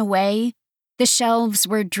maybe in a way, the shelves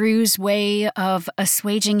were Drew's way of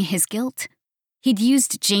assuaging his guilt. He'd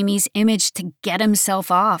used Jamie's image to get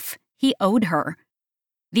himself off. He owed her.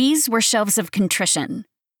 These were shelves of contrition.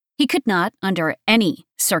 He could not, under any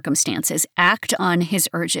circumstances, act on his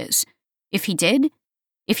urges. If he did,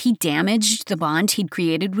 if he damaged the bond he'd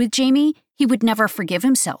created with Jamie, he would never forgive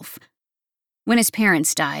himself. When his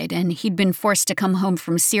parents died and he'd been forced to come home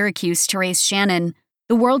from Syracuse to raise Shannon,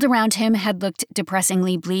 the world around him had looked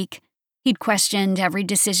depressingly bleak. He'd questioned every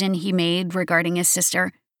decision he made regarding his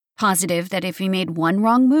sister, positive that if he made one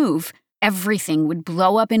wrong move, everything would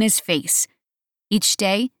blow up in his face. Each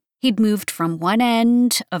day, he'd moved from one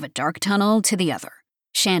end of a dark tunnel to the other,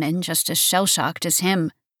 Shannon just as shell-shocked as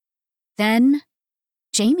him. Then,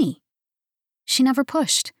 Jamie. She never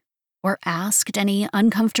pushed or asked any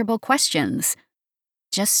uncomfortable questions,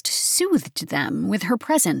 just soothed them with her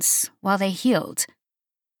presence while they healed.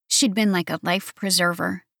 She'd been like a life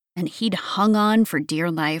preserver, and he'd hung on for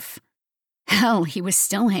dear life. Hell, he was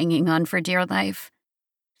still hanging on for dear life.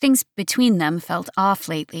 Things between them felt off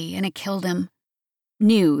lately, and it killed him.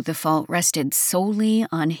 Knew the fault rested solely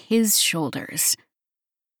on his shoulders.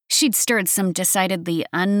 She'd stirred some decidedly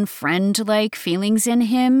unfriend-like feelings in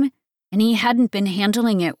him, and he hadn't been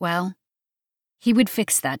handling it well. He would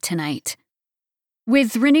fix that tonight.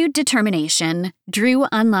 With renewed determination, Drew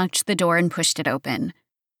unlocked the door and pushed it open.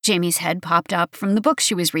 Jamie's head popped up from the book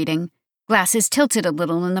she was reading, glasses tilted a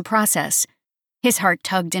little in the process. His heart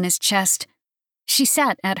tugged in his chest. She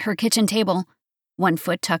sat at her kitchen table, one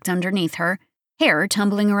foot tucked underneath her, hair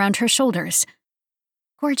tumbling around her shoulders.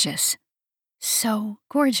 Gorgeous. So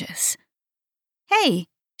gorgeous. "Hey,"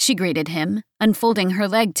 she greeted him, unfolding her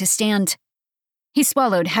leg to stand. He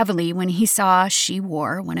swallowed heavily when he saw she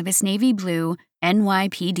wore one of his navy blue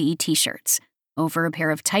NYPD t-shirts over a pair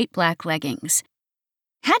of tight black leggings.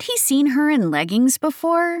 Had he seen her in leggings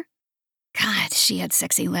before? God, she had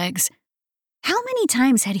sexy legs. How many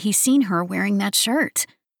times had he seen her wearing that shirt?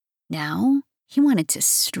 Now, he wanted to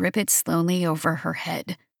strip it slowly over her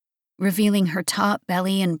head, revealing her top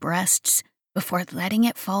belly and breasts before letting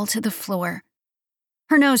it fall to the floor.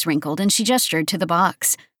 Her nose wrinkled and she gestured to the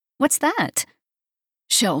box. "What's that?"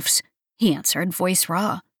 "Shelves," he answered, voice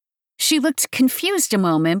raw. She looked confused a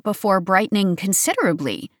moment before brightening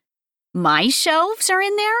considerably. "My shelves are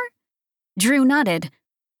in there?" Drew nodded,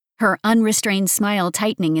 her unrestrained smile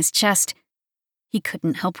tightening his chest. He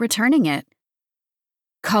couldn't help returning it.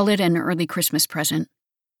 "Call it an early Christmas present.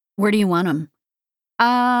 Where do you want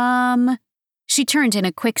 'em?" She turned in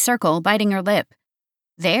a quick circle, biting her lip.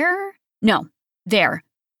 "There? No, there."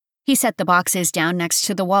 He set the boxes down next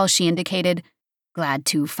to the wall she indicated, glad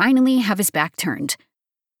to finally have his back turned.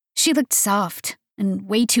 She looked soft and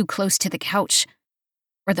way too close to the couch.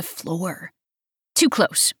 Or the floor. Too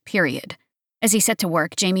close, period. As he set to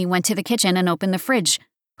work, Jamie went to the kitchen and opened the fridge,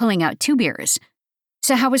 pulling out 2 beers.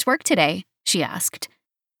 "So how was work today?" she asked.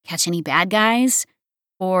 "Catch any bad guys?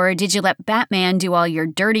 Or did you let Batman do all your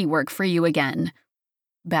dirty work for you again?"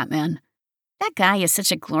 "Batman. That guy is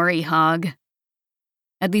such a glory hog."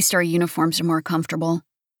 "At least our uniforms are more comfortable."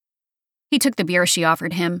 He took the beer she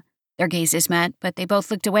offered him. Their gazes met, but they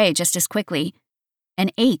both looked away just as quickly.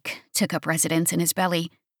 An ache took up residence in his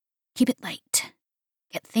belly. Keep it light.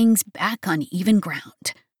 Get things back on even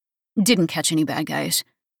ground. Didn't catch any bad guys.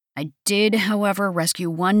 I did, however, rescue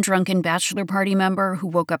one drunken bachelor party member who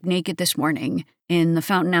woke up naked this morning in the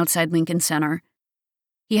fountain outside Lincoln Center.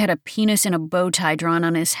 He had a penis in a bow tie drawn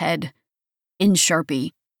on his head. In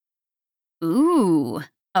Sharpie. "Ooh,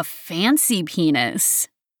 a fancy penis."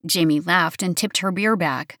 Jamie laughed and tipped her beer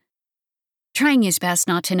back. Trying his best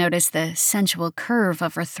not to notice the sensual curve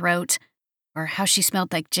of her throat, or how she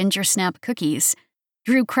smelled like ginger snap cookies,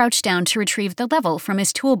 Drew crouched down to retrieve the level from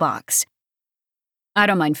his toolbox. "I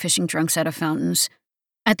don't mind fishing drunks out of fountains.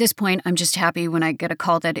 At this point, I'm just happy when I get a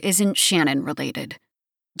call that isn't Shannon-related."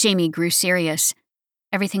 Jamie grew serious.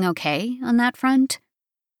 "Everything okay on that front?"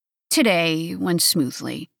 "Today went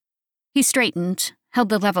smoothly." He straightened, held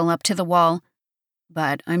the level up to the wall.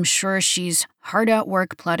 "But I'm sure she's hard at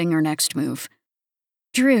work plotting her next move."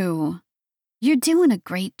 "Drew, you're doing a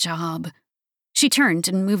great job." She turned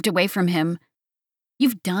and moved away from him.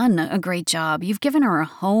 "You've done a great job. You've given her a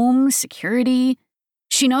home, security.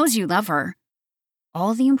 She knows you love her.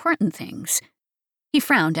 All the important things." He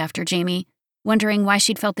frowned after Jamie, wondering why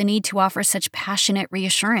she'd felt the need to offer such passionate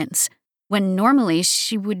reassurance, when normally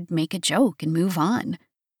she would make a joke and move on.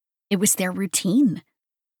 It was their routine.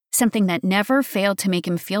 Something that never failed to make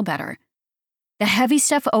him feel better. The heavy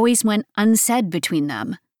stuff always went unsaid between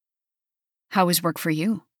them. "How was work for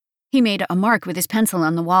you?" He made a mark with his pencil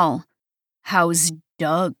on the wall. How's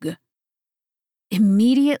Doug?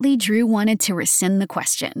 Immediately, Drew wanted to rescind the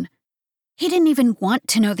question. He didn't even want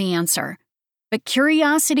to know the answer, but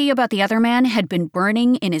curiosity about the other man had been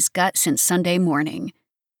burning in his gut since Sunday morning.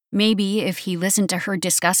 Maybe if he listened to her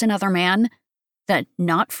discuss another man, that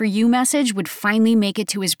not for you message would finally make it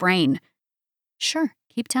to his brain. Sure,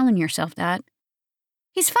 keep telling yourself that.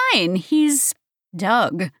 He's fine. He's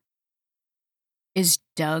Doug. Is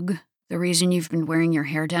Doug the reason you've been wearing your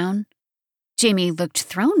hair down? Jamie looked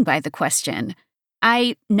thrown by the question.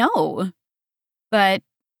 I know, but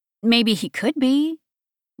maybe he could be.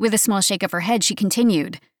 With a small shake of her head, she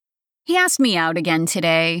continued. He asked me out again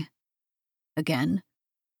today. Again?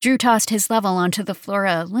 Drew tossed his level onto the floor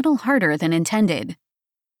a little harder than intended.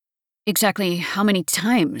 Exactly how many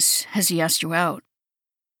times has he asked you out?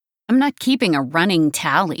 I'm not keeping a running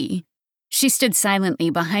tally. She stood silently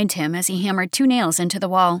behind him as he hammered 2 nails into the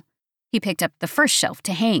wall. He picked up the first shelf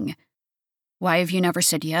to hang. Why have you never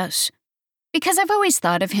said yes? Because I've always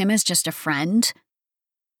thought of him as just a friend.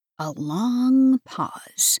 A long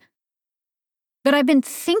pause. But I've been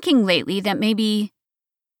thinking lately that maybe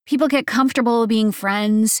people get comfortable being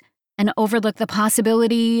friends and overlook the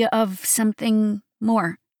possibility of something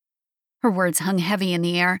more. Her words hung heavy in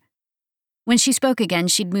the air. When she spoke again,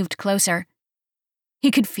 she'd moved closer.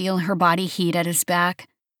 He could feel her body heat at his back.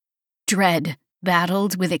 Dread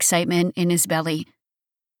battled with excitement in his belly.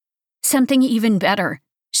 Something even better,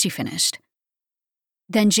 she finished.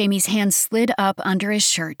 Then Jamie's hand slid up under his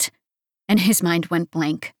shirt, and his mind went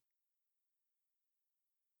blank.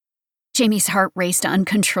 Jamie's heart raced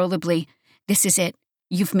uncontrollably. This is it.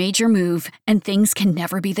 You've made your move, and things can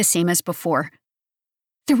never be the same as before.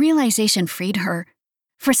 The realization freed her.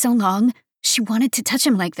 For so long, she wanted to touch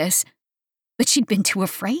him like this, but she'd been too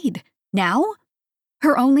afraid. Now,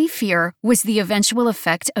 her only fear was the eventual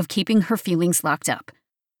effect of keeping her feelings locked up.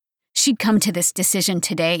 She'd come to this decision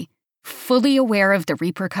today, fully aware of the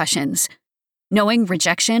repercussions, knowing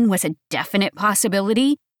rejection was a definite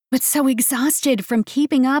possibility, but so exhausted from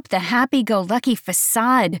keeping up the happy-go-lucky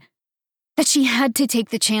facade that she had to take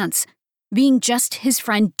the chance. Being just his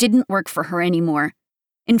friend didn't work for her anymore.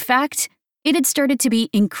 In fact, it had started to be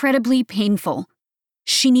incredibly painful.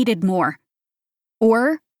 She needed more.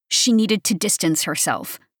 Or she needed to distance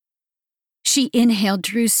herself. She inhaled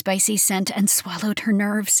Drew's spicy scent and swallowed her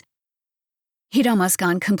nerves. He'd almost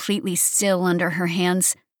gone completely still under her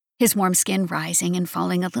hands, his warm skin rising and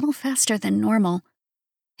falling a little faster than normal.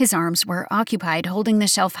 His arms were occupied holding the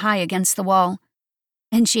shelf high against the wall,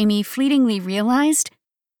 and Jamie fleetingly realized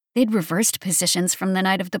they'd reversed positions from the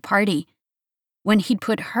night of the party, when he'd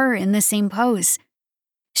put her in the same pose.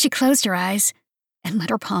 She closed her eyes and let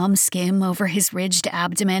her palm skim over his ridged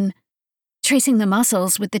abdomen, tracing the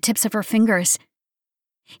muscles with the tips of her fingers.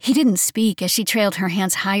 He didn't speak as she trailed her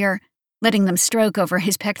hands higher, letting them stroke over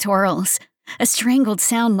his pectorals. A strangled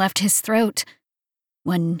sound left his throat,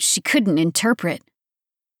 one she couldn't interpret.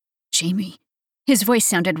 Jamie. His voice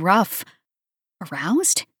sounded rough.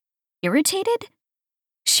 Aroused? Irritated?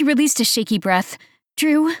 She released a shaky breath.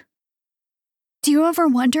 Drew, do you ever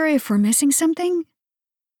wonder if we're missing something?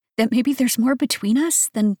 That maybe there's more between us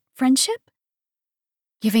than friendship?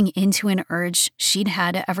 Giving into an urge she'd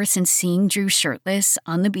had ever since seeing Drew shirtless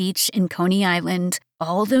on the beach in Coney Island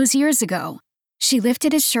all those years ago, she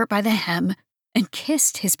lifted his shirt by the hem and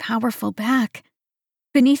kissed his powerful back.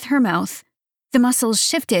 Beneath her mouth, the muscles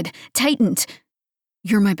shifted, tightened.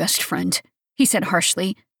 You're my best friend, he said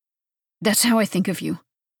harshly. That's how I think of you.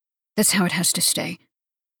 That's how it has to stay.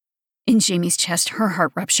 In Jamie's chest, her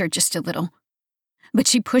heart ruptured just a little. But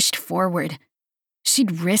she pushed forward.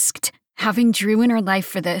 She'd risked having Drew in her life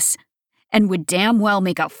for this, and would damn well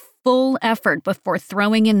make a full effort before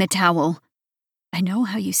throwing in the towel. I know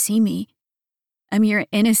how you see me. I'm your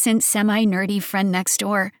innocent, semi-nerdy friend next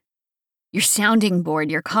door. Your sounding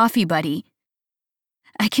board, your coffee buddy.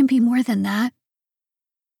 I can be more than that.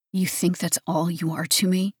 You think that's all you are to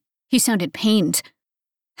me? He sounded pained.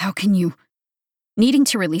 How can you? Needing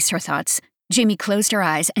to release her thoughts, Jamie closed her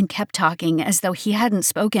eyes and kept talking as though he hadn't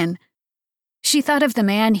spoken. She thought of the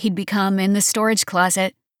man he'd become in the storage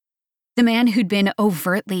closet. The man who'd been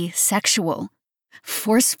overtly sexual,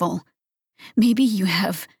 forceful. Maybe you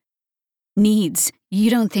have needs you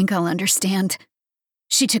don't think I'll understand.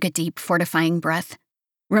 She took a deep, fortifying breath,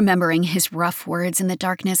 remembering his rough words in the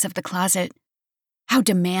darkness of the closet. How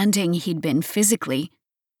demanding he'd been physically.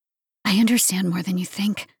 I understand more than you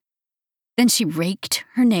think. Then she raked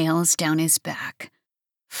her nails down his back.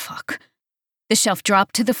 Fuck. The shelf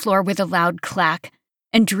dropped to the floor with a loud clack,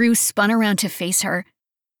 and Drew spun around to face her.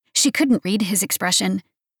 She couldn't read his expression.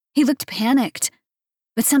 He looked panicked.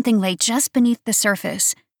 but something lay just beneath the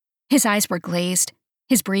surface. His eyes were glazed.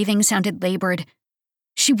 His breathing sounded labored.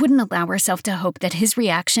 She wouldn't allow herself to hope that his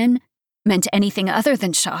reaction meant anything other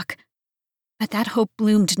than shock. But that hope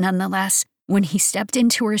bloomed nonetheless when he stepped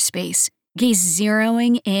into her space, gaze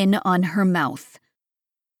zeroing in on her mouth.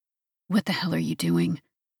 "What the hell are you doing?"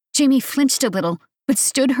 Jamie flinched a little, but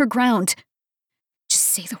stood her ground. "Just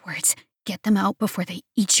say the words. Get them out before they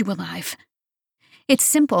eat you alive." "It's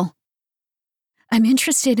simple. I'm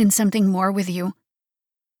interested in something more with you.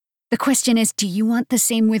 The question is, do you want the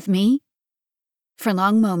same with me?" For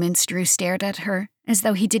long moments, Drew stared at her, as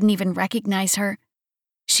though he didn't even recognize her.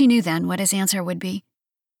 She knew then what his answer would be,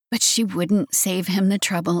 but she wouldn't save him the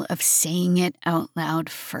trouble of saying it out loud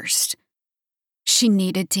first. She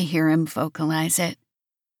needed to hear him vocalize it.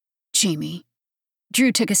 "Jamie."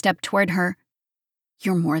 Drew took a step toward her.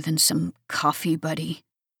 "You're more than some coffee buddy.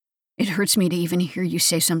 It hurts me to even hear you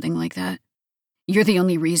say something like that. You're the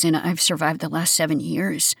only reason I've survived the last 7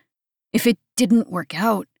 years. If it didn't work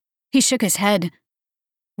out," he shook his head,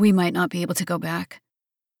 "we might not be able to go back.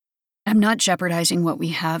 I'm not jeopardizing what we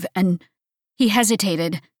have," and he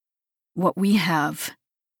hesitated. "What we have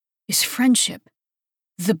is friendship.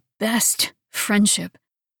 The best friendship."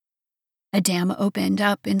 A dam opened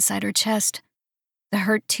up inside her chest, the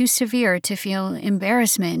hurt too severe to feel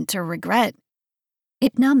embarrassment or regret.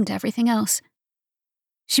 It numbed everything else.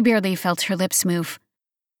 She barely felt her lips move.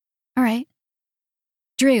 "All right."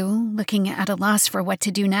 Drew, looking at a loss for what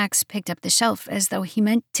to do next, picked up the shelf as though he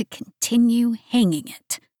meant to continue hanging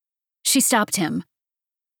it. She stopped him.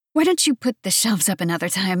 "Why don't you put the shelves up another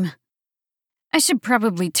time? I should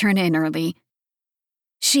probably turn in early."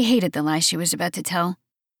 She hated the lie she was about to tell,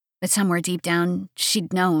 but somewhere deep down,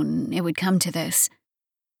 she'd known it would come to this.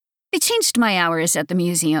 "They changed my hours at the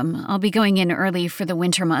museum. I'll be going in early for the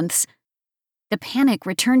winter months." The panic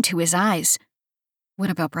returned to his eyes. "What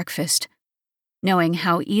about breakfast?" Knowing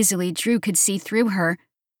how easily Drew could see through her,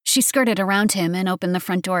 she skirted around him and opened the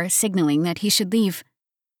front door, signaling that he should leave.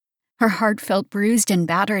 Her heart felt bruised and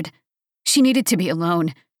battered. She needed to be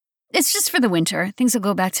alone. "It's just for the winter. Things will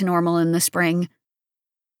go back to normal in the spring."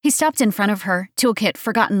 He stopped in front of her, toolkit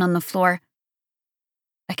forgotten on the floor.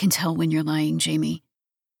 "I can tell when you're lying, Jamie.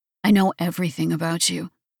 I know everything about you."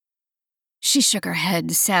 She shook her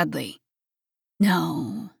head sadly.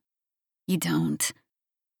 "No, you don't."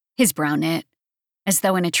 His brow knit. As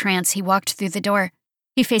though in a trance, he walked through the door.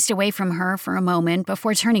 He faced away from her for a moment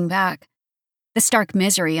before turning back. The stark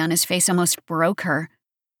misery on his face almost broke her.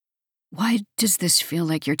 "Why does this feel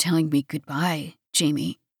like you're telling me goodbye,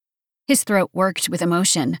 Jamie?" His throat worked with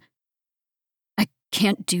emotion. "I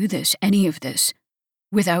can't do this, any of this,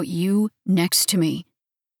 without you next to me."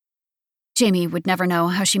 Jamie would never know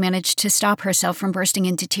how she managed to stop herself from bursting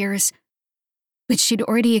into tears. But she'd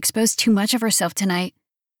already exposed too much of herself tonight.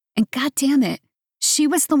 And goddamn it, she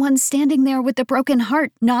was the one standing there with the broken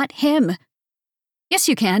heart, not him. "Yes,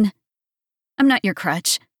 you can. I'm not your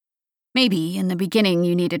crutch. Maybe in the beginning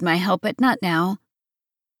you needed my help, but not now.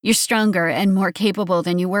 You're stronger and more capable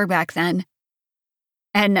than you were back then.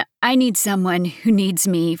 And I need someone who needs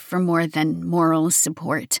me for more than moral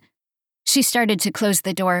support." She started to close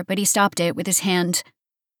the door, but he stopped it with his hand.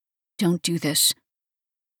 "Don't do this.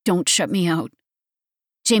 Don't shut me out."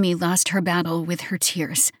 Jamie lost her battle with her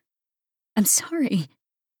tears. "I'm sorry.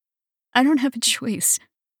 I don't have a choice."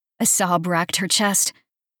 A sob racked her chest.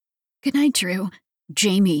 "Good night, Drew."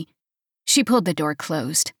 "Jamie." She pulled the door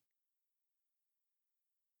closed.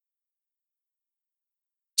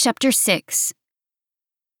 Chapter 6.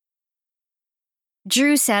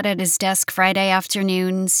 Drew sat at his desk Friday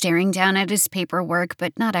afternoon, staring down at his paperwork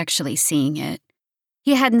but not actually seeing it.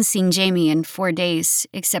 He hadn't seen Jamie in 4 days,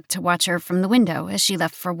 except to watch her from the window as she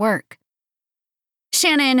left for work.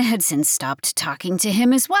 Shannon had since stopped talking to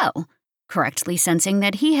him as well, correctly sensing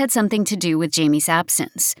that he had something to do with Jamie's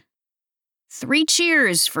absence. 3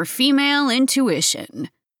 cheers for female intuition.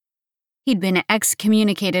 He'd been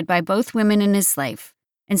excommunicated by both women in his life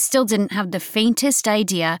and still didn't have the faintest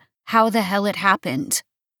idea how the hell it happened.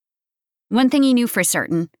 One thing he knew for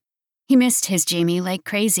certain, he missed his Jamie like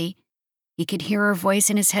crazy. He could hear her voice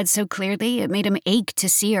in his head so clearly it made him ache to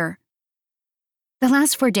see her. The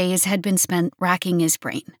last 4 days had been spent racking his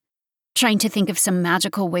brain, trying to think of some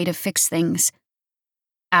magical way to fix things.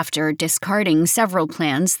 After discarding several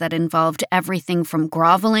plans that involved everything from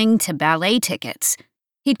groveling to ballet tickets,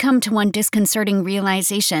 he'd come to one disconcerting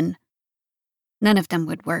realization. None of them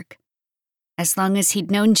would work. As long as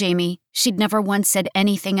he'd known Jamie, she'd never once said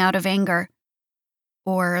anything out of anger.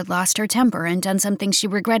 Or lost her temper and done something she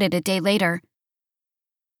regretted a day later.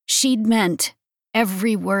 She'd meant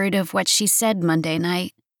every word of what she said Monday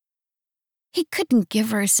night. He couldn't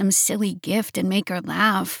give her some silly gift and make her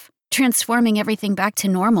laugh, transforming everything back to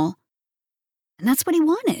normal. And that's what he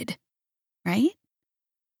wanted, right?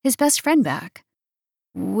 His best friend back.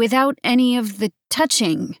 Without any of the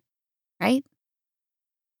touching, right?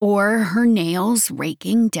 Or her nails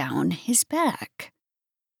raking down his back.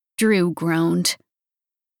 Drew groaned.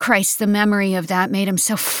 Christ, the memory of that made him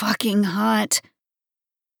so fucking hot.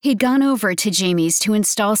 He'd gone over to Jamie's to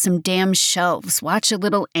install some damn shelves, watch a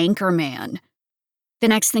little Anchorman. The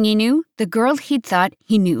next thing he knew, the girl he'd thought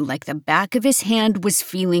he knew like the back of his hand was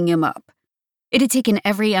feeling him up. It had taken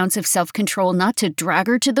every ounce of self-control not to drag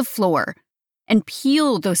her to the floor and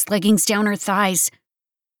peel those leggings down her thighs,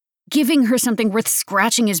 giving her something worth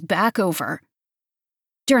scratching his back over.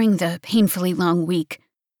 During the painfully long week,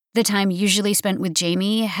 the time usually spent with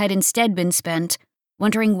Jamie had instead been spent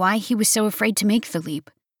wondering why he was so afraid to make the leap.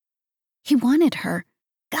 He wanted her.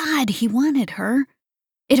 God, he wanted her.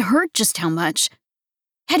 It hurt just how much.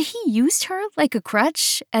 Had he used her like a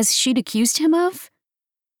crutch, as she'd accused him of?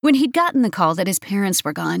 When he'd gotten the call that his parents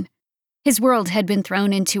were gone, his world had been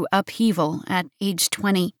thrown into upheaval at age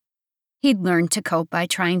 20. He'd learned to cope by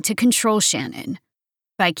trying to control Shannon,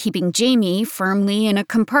 by keeping Jamie firmly in a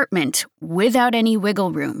compartment without any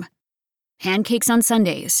wiggle room. Pancakes on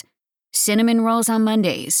Sundays, cinnamon rolls on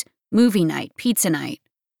Mondays, movie night, pizza night.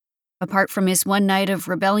 Apart from his one night of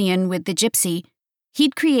rebellion with the gypsy,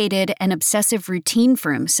 he'd created an obsessive routine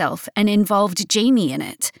for himself and involved Jamie in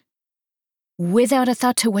it, without a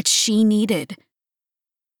thought to what she needed.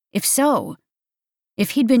 If so, if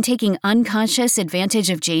he'd been taking unconscious advantage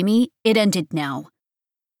of Jamie, it ended now.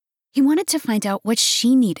 He wanted to find out what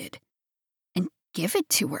she needed and give it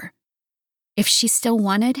to her. If she still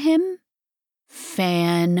wanted him,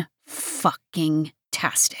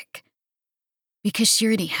 fan-fucking-tastic. Because she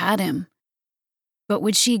already had him. But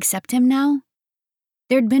would she accept him now?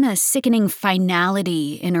 There'd been a sickening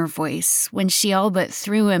finality in her voice when she all but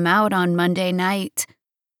threw him out on Monday night.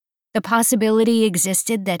 The possibility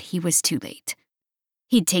existed that he was too late.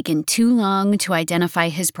 He'd taken too long to identify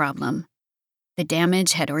his problem. The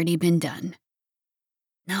damage had already been done.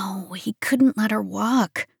 No, he couldn't let her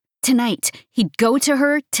walk. Tonight. He'd go to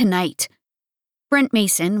her tonight. Brent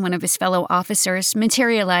Mason, one of his fellow officers,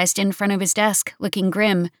 materialized in front of his desk, looking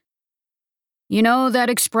grim. You know that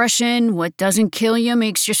expression, what doesn't kill you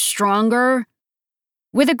makes you stronger?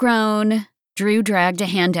 With a groan, Drew dragged a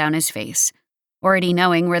hand down his face, already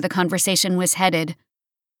knowing where the conversation was headed.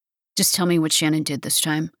 Just tell me what Shannon did this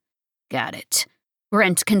time. Got it.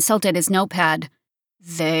 Brent consulted his notepad.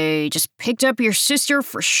 They just picked up your sister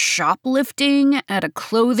for shoplifting at a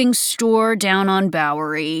clothing store down on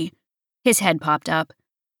Bowery. His head popped up.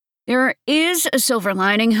 There is a silver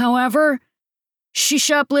lining, however. She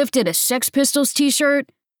shoplifted a Sex Pistols t-shirt.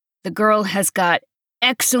 The girl has got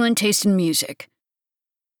excellent taste in music.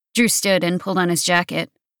 Drew stood and pulled on his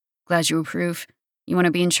jacket. Glad you approve. You want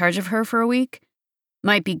to be in charge of her for a week?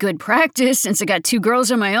 Might be good practice since I got 2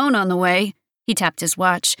 girls of my own on the way. He tapped his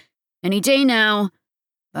watch. Any day now.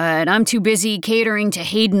 But I'm too busy catering to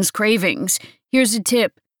Hayden's cravings. Here's a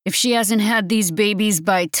tip. If she hasn't had these babies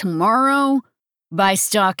by tomorrow, buy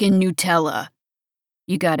stock in Nutella.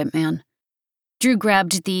 You got it, man. Drew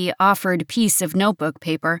grabbed the offered piece of notebook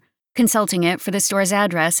paper, consulting it for the store's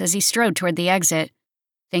address as he strode toward the exit.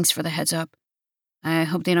 Thanks for the heads up. I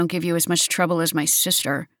hope they don't give you as much trouble as my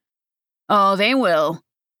sister. Oh, they will.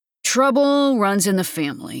 Trouble runs in the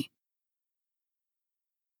family.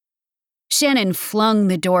 Shannon flung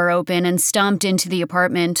the door open and stomped into the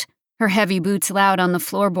apartment, her heavy boots loud on the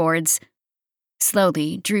floorboards.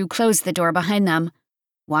 Slowly, Drew closed the door behind them,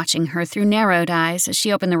 watching her through narrowed eyes as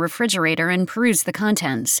she opened the refrigerator and perused the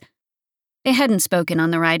contents. They hadn't spoken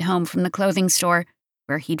on the ride home from the clothing store,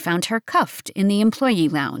 where he'd found her cuffed in the employee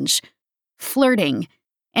lounge, flirting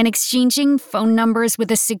and exchanging phone numbers with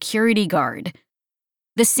a security guard.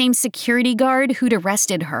 The same security guard who'd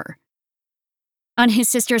arrested her. On his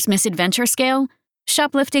sister's misadventure scale,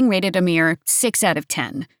 shoplifting rated a mere 6 out of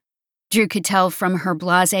 10. Drew could tell from her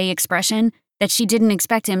blasé expression that she didn't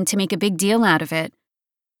expect him to make a big deal out of it.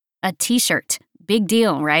 A t-shirt. Big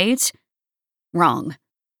deal, right? Wrong.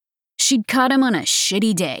 She'd caught him on a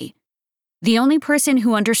shitty day. The only person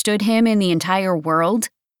who understood him in the entire world,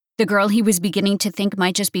 the girl he was beginning to think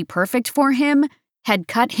might just be perfect for him, had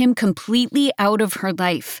cut him completely out of her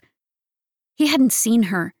life. He hadn't seen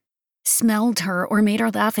her, smelled her, or made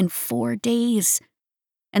her laugh in 4 days.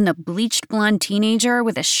 And the bleached blonde teenager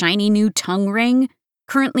with a shiny new tongue ring,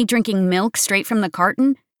 currently drinking milk straight from the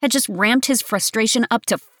carton, had just ramped his frustration up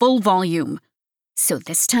to full volume. So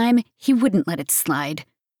this time, he wouldn't let it slide.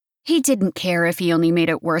 He didn't care if he only made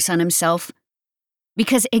it worse on himself.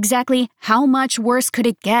 Because exactly how much worse could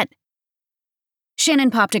it get? Shannon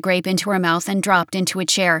popped a grape into her mouth and dropped into a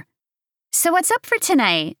chair. So what's up for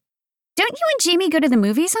tonight? Don't you and Jamie go to the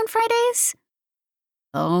movies on Fridays?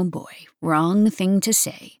 Oh boy, wrong thing to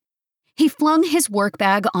say. He flung his work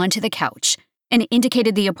bag onto the couch and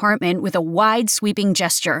indicated the apartment with a wide, sweeping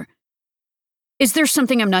gesture. Is there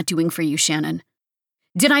something I'm not doing for you, Shannon?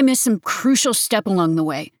 Did I miss some crucial step along the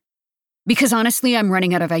way? Because honestly, I'm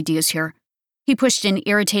running out of ideas here. He pushed an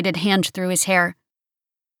irritated hand through his hair.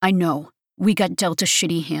 I know, we got dealt a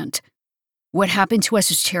shitty hand. What happened to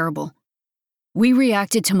us is terrible. We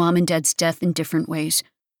reacted to Mom and Dad's death in different ways.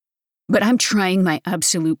 But I'm trying my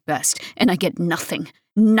absolute best, and I get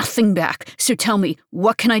nothing back. So tell me,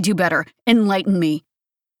 what can I do better? Enlighten me.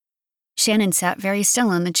 Shannon sat very still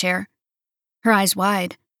on the chair, her eyes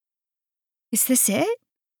wide. Is this it?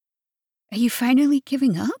 Are you finally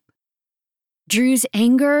giving up? Drew's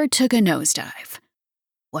anger took a nosedive.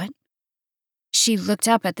 What? She looked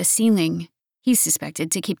up at the ceiling, he suspected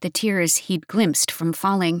to keep the tears he'd glimpsed from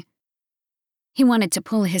falling. He wanted to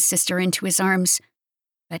pull his sister into his arms,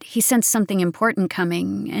 but he sensed something important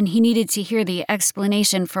coming, and he needed to hear the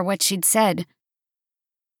explanation for what she'd said.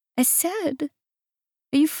 I said,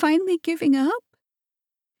 are you finally giving up?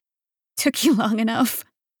 Took you long enough.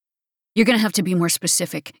 You're gonna have to be more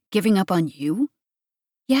specific. Giving up on you?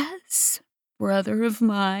 Yes, brother of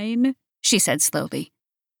mine, she said slowly,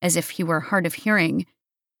 as if he were hard of hearing.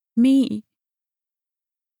 Me.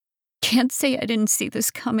 Can't say I didn't see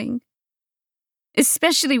this coming.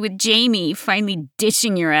 Especially with Jamie finally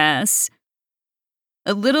ditching your ass.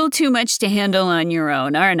 A little too much to handle on your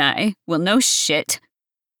own, aren't I? Well, no shit.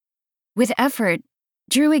 With effort,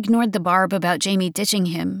 Drew ignored the barb about Jamie ditching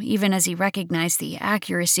him, even as he recognized the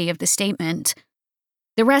accuracy of the statement.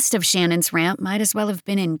 The rest of Shannon's rant might as well have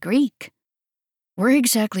been in Greek. Where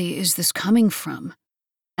exactly is this coming from?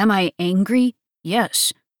 Am I angry?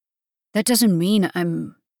 Yes. That doesn't mean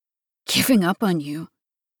I'm giving up on you.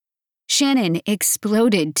 Shannon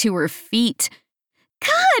exploded to her feet.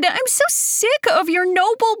 God, I'm so sick of your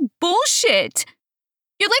noble bullshit.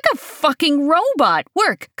 You're like a fucking robot.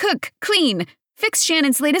 Work, cook, clean, fix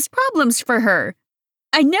Shannon's latest problems for her.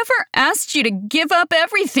 I never asked you to give up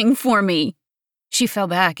everything for me. She fell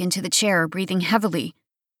back into the chair, breathing heavily.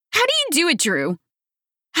 How do you do it, Drew?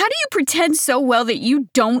 How do you pretend so well that you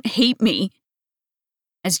don't hate me?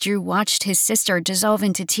 As Drew watched his sister dissolve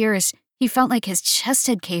into tears, he felt like his chest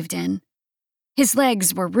had caved in. His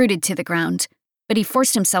legs were rooted to the ground, but he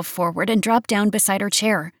forced himself forward and dropped down beside her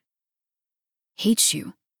chair. Hates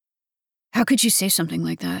you? How could you say something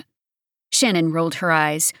like that? Shannon rolled her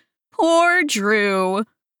eyes. Poor Drew.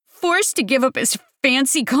 Forced to give up his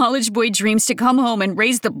fancy college boy dreams to come home and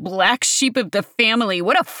raise the black sheep of the family.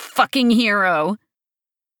 What a fucking hero.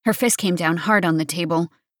 Her fist came down hard on the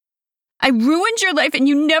table. I ruined your life and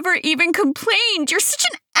you never even complained. You're such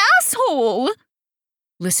an asshole.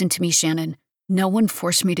 Listen to me, Shannon. No one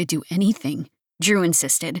forced me to do anything, Drew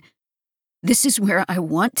insisted. This is where I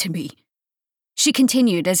want to be. She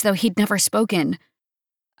continued as though he'd never spoken.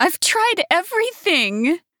 I've tried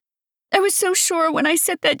everything. I was so sure when I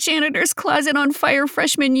set that janitor's closet on fire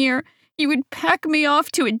freshman year, you would pack me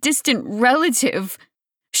off to a distant relative.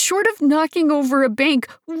 Short of knocking over a bank,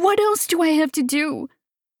 what else do I have to do?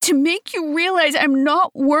 To make you realize I'm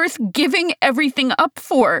not worth giving everything up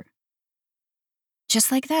for. Just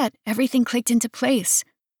like that, everything clicked into place.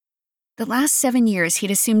 The last 7 years, he'd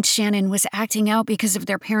assumed Shannon was acting out because of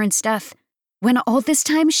their parents' death, when all this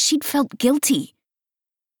time she'd felt guilty.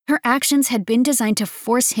 Her actions had been designed to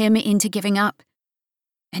force him into giving up,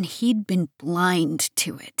 and he'd been blind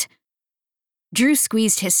to it. Drew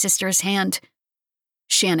squeezed his sister's hand.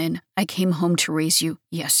 Shannon, I came home to raise you.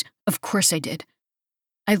 Yes, of course I did.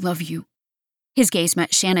 I love you. His gaze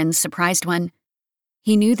met Shannon's surprised one.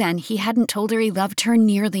 He knew then he hadn't told her he loved her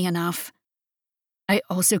nearly enough. I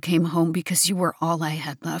also came home because you were all I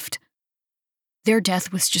had left. Their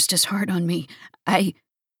death was just as hard on me. I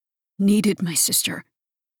needed my sister.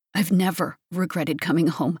 I've never regretted coming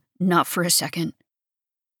home, not for a second.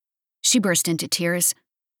 She burst into tears,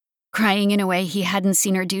 crying in a way he hadn't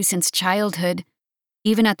seen her do since childhood.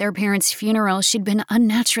 Even at their parents' funeral, she'd been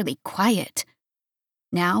unnaturally quiet.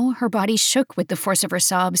 Now, her body shook with the force of her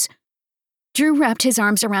sobs. Drew wrapped his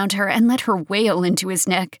arms around her and let her wail into his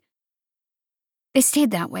neck. They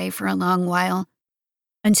stayed that way for a long while,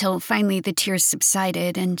 until finally the tears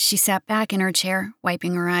subsided and she sat back in her chair,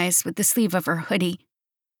 wiping her eyes with the sleeve of her hoodie.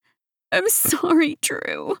 I'm sorry,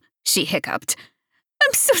 Drew, she hiccuped.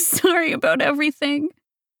 I'm so sorry about everything.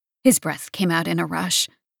 His breath came out in a rush.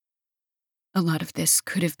 A lot of this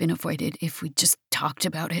could have been avoided if we just talked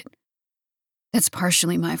about it. That's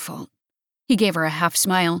partially my fault. He gave her a half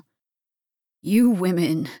smile. You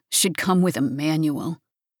women should come with a manual.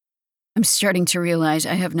 I'm starting to realize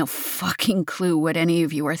I have no fucking clue what any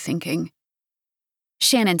of you are thinking.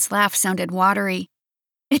 Shannon's laugh sounded watery.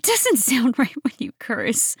 It doesn't sound right when you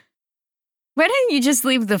curse. Why don't you just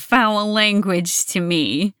leave the foul language to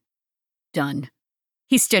me? Done.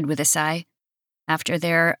 He stood with a sigh. After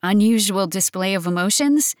their unusual display of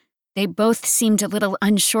emotions, they both seemed a little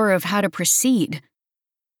unsure of how to proceed.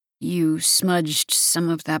 You smudged some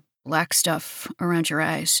of that black stuff around your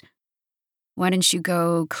eyes. Why don't you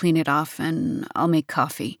go clean it off and I'll make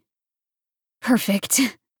coffee?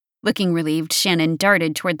 Perfect. Looking relieved, Shannon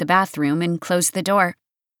darted toward the bathroom and closed the door.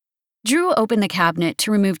 Drew opened the cabinet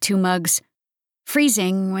to remove 2 mugs,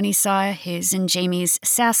 freezing when he saw his and Jamie's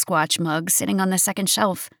Sasquatch mug sitting on the second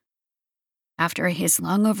shelf. After his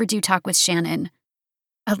long-overdue talk with Shannon,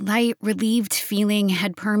 a light, relieved feeling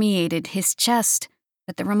had permeated his chest,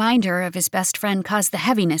 but the reminder of his best friend caused the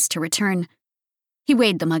heaviness to return. He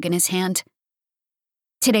weighed the mug in his hand.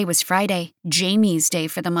 Today was Friday, Jamie's day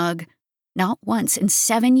for the mug. Not once in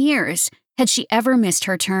 7 years had she ever missed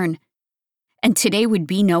her turn. And today would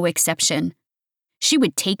be no exception. She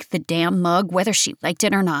would take the damn mug whether she liked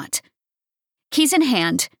it or not. Keys in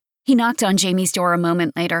hand, he knocked on Jamie's door a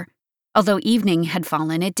moment later. Although evening had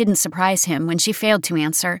fallen, it didn't surprise him when she failed to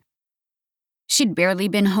answer. She'd barely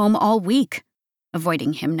been home all week,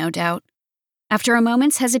 avoiding him, no doubt. After a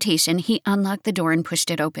moment's hesitation, he unlocked the door and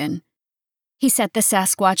pushed it open. He set the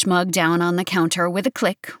Sasquatch mug down on the counter with a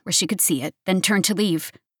click where she could see it, then turned to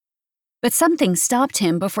leave. But something stopped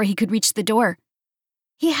him before he could reach the door.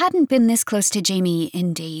 He hadn't been this close to Jamie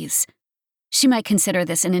in days. She might consider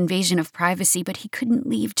this an invasion of privacy, but he couldn't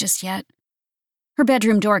leave just yet. Her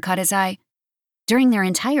bedroom door caught his eye. During their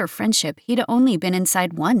entire friendship, he'd only been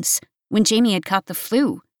inside once, when Jamie had caught the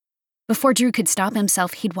flu. Before Drew could stop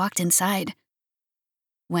himself, he'd walked inside.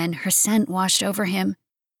 When her scent washed over him,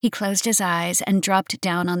 he closed his eyes and dropped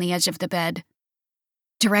down on the edge of the bed.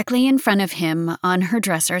 Directly in front of him, on her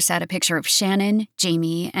dresser, sat a picture of Shannon,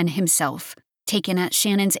 Jamie, and himself, taken at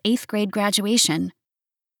Shannon's 8th grade graduation.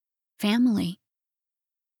 Family.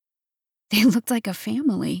 They looked like a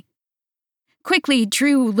family. Quickly,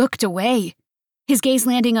 Drew looked away, his gaze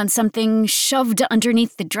landing on something shoved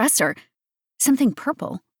underneath the dresser, something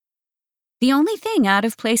purple. The only thing out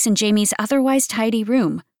of place in Jamie's otherwise tidy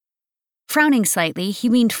room. Frowning slightly, he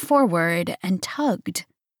leaned forward and tugged.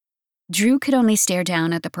 Drew could only stare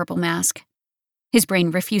down at the purple mask, his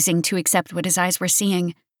brain refusing to accept what his eyes were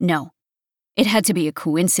seeing. No, it had to be a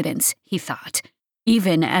coincidence, he thought,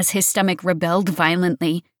 even as his stomach rebelled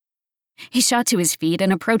violently. He shot to his feet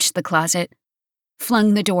and approached the closet,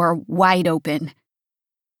 flung the door wide open.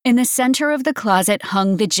 In the center of the closet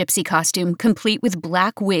hung the gypsy costume, complete with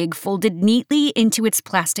black wig folded neatly into its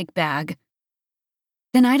plastic bag.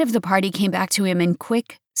 The night of the party came back to him in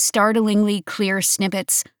quick, startlingly clear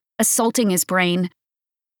snippets, assaulting his brain.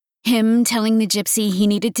 Him telling the gypsy he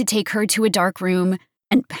needed to take her to a dark room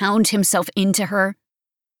and pound himself into her.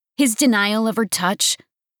 His denial of her touch.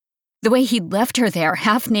 The way he'd left her there,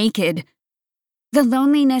 half naked. The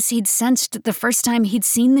loneliness he'd sensed the first time he'd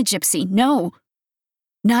seen the gypsy. No,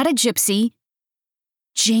 not a gypsy.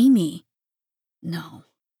 Jamie. No.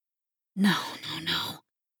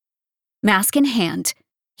 Mask in hand,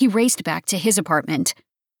 he raced back to his apartment,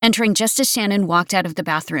 entering just as Shannon walked out of the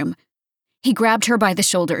bathroom. He grabbed her by the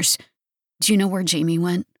shoulders. Do you know where Jamie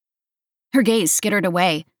went? Her gaze skittered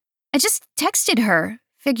away. I just texted her.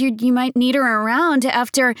 Figured you might need her around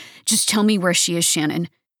after. Just tell me where she is, Shannon.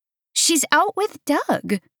 She's out with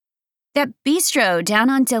Doug. That bistro down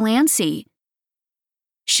on Delancey.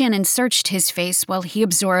 Shannon searched his face while he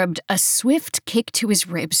absorbed a swift kick to his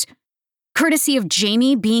ribs, courtesy of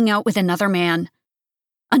Jamie being out with another man.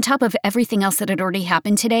 On top of everything else that had already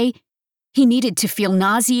happened today, he needed to feel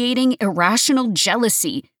nauseating, irrational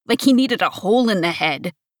jealousy, like he needed a hole in the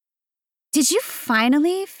head. Did you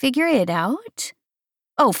finally figure it out?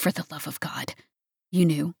 Oh, for the love of God. You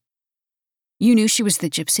knew. You knew she was the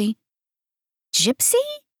gypsy? Gypsy?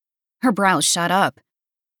 Her brows shot up.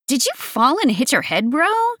 Did you fall and hit your head, bro?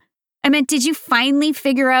 I meant, did you finally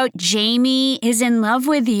figure out Jamie is in love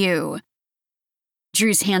with you?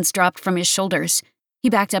 Drew's hands dropped from his shoulders. He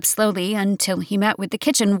backed up slowly until he met with the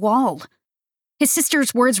kitchen wall. His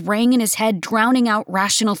sister's words rang in his head, drowning out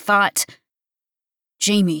rational thought.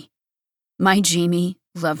 Jamie. My Jamie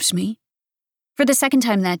loves me. For the second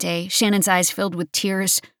time that day, Shannon's eyes filled with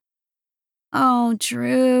tears. Oh,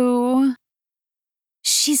 Drew.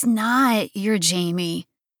 She's not your Jamie.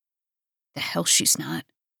 The hell she's not.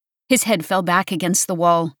 His head fell back against the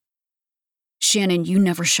wall. Shannon, you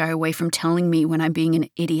never shy away from telling me when I'm being an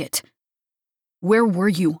idiot. Where were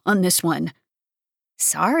you on this one?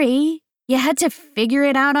 Sorry, you had to figure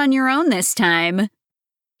it out on your own this time.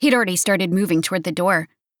 He'd already started moving toward the door.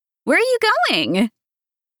 Where are you going?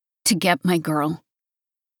 To get my girl.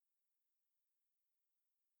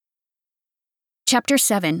 Chapter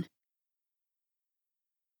 7.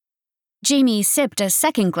 Jamie sipped a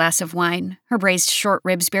second glass of wine, her braised short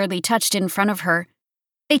ribs barely touched in front of her.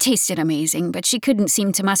 They tasted amazing, but she couldn't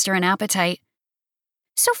seem to muster an appetite.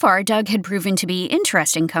 So far, Doug had proven to be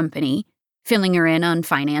interesting company, filling her in on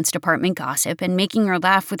finance department gossip and making her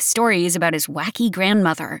laugh with stories about his wacky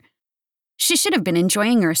grandmother. She should have been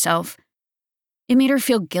enjoying herself. It made her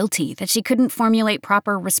feel guilty that she couldn't formulate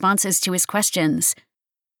proper responses to his questions.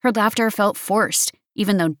 Her laughter felt forced,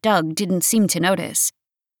 even though Doug didn't seem to notice.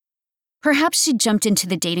 Perhaps she'd jumped into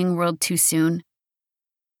the dating world too soon.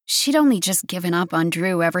 She'd only just given up on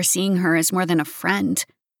Drew ever seeing her as more than a friend.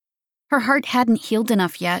 Her heart hadn't healed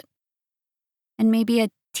enough yet. And maybe a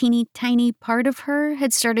teeny tiny part of her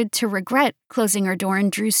had started to regret closing her door in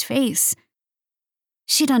Drew's face.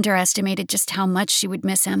 She'd underestimated just how much she would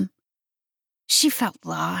miss him. She felt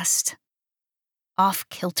lost. Off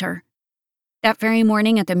kilter. That very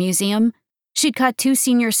morning at the museum, she'd caught 2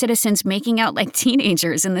 senior citizens making out like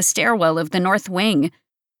teenagers in the stairwell of the North Wing.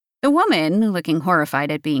 The woman, looking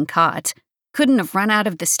horrified at being caught, couldn't have run out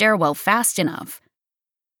of the stairwell fast enough.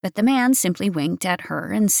 But the man simply winked at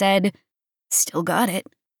her and said, "Still got it."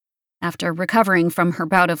 After recovering from her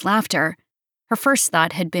bout of laughter, her first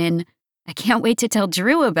thought had been, "I can't wait to tell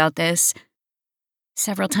Drew about this."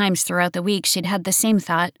 Several times throughout the week, she'd had the same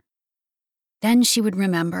thought. Then she would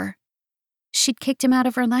remember. She'd kicked him out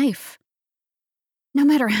of her life. No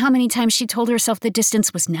matter how many times she told herself the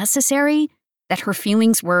distance was necessary, that her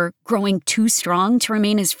feelings were growing too strong to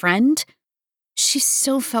remain his friend, she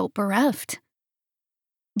still felt bereft.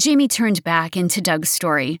 Jamie turned back into Doug's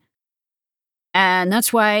story. And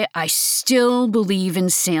that's why I still believe in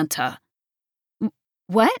Santa.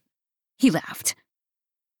 What? He laughed.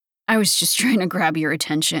 I was just trying to grab your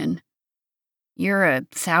attention. You're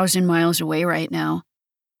 1,000 miles away right now.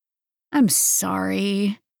 I'm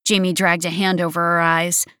sorry. Jamie dragged a hand over her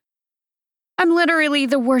eyes. I'm literally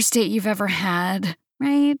the worst date you've ever had,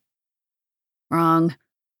 right? Wrong.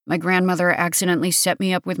 My grandmother accidentally set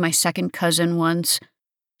me up with my second cousin once.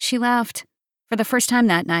 She laughed. For the first time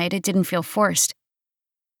that night, it didn't feel forced.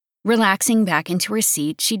 Relaxing back into her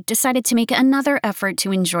seat, she decided to make another effort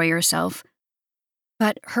to enjoy herself.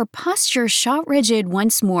 But her posture shot rigid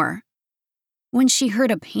once more when she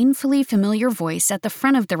heard a painfully familiar voice at the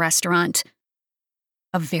front of the restaurant.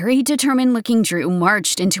 A very determined-looking Drew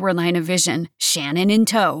marched into her line of vision, Shannon in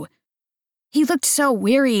tow. He looked so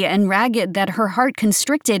weary and ragged that her heart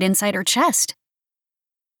constricted inside her chest.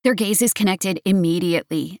 Their gazes connected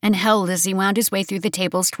immediately and held as he wound his way through the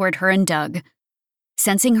tables toward her and Doug.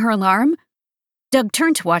 Sensing her alarm, Doug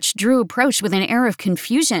turned to watch Drew approach with an air of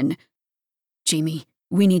confusion. Jamie,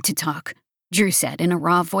 we need to talk, Drew said in a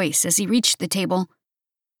raw voice as he reached the table.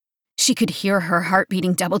 She could hear her heart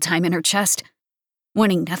beating double time in her chest.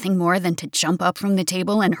 Wanting nothing more than to jump up from the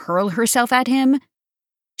table and hurl herself at him,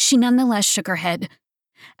 she nonetheless shook her head.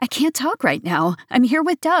 I can't talk right now. I'm here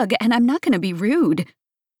with Doug, and I'm not going to be rude.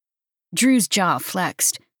 Drew's jaw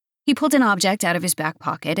flexed. He pulled an object out of his back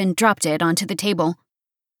pocket and dropped it onto the table.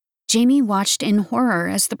 Jamie watched in horror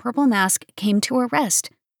as the purple mask came to a rest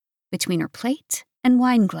between her plate and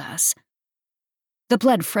wine glass. The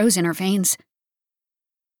blood froze in her veins.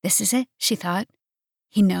 This is it, she thought.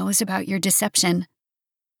 He knows about your deception.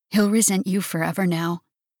 He'll resent you forever now.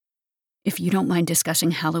 If you don't mind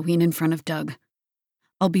discussing Halloween in front of Doug,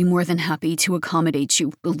 I'll be more than happy to accommodate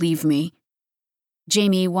you, believe me.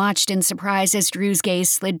 Jamie watched in surprise as Drew's gaze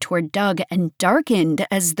slid toward Doug and darkened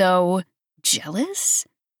as though jealous?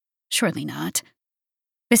 Surely not.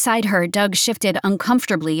 Beside her, Doug shifted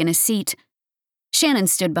uncomfortably in his seat. Shannon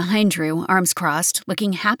stood behind Drew, arms crossed,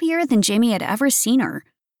 looking happier than Jamie had ever seen her.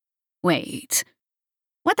 Wait.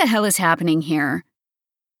 What the hell is happening here?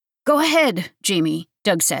 Go ahead, Jamie,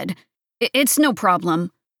 Doug said. It's no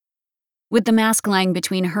problem. With the mask lying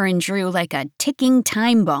between her and Drew like a ticking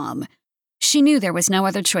time bomb, she knew there was no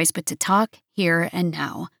other choice but to talk here and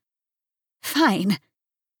now. Fine.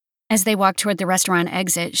 As they walked toward the restaurant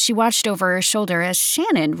exit, she watched over her shoulder as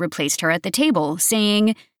Shannon replaced her at the table,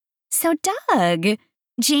 saying, So Doug,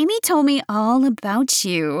 Jamie told me all about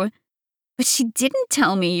you. But she didn't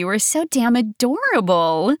tell me you were so damn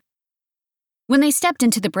adorable. When they stepped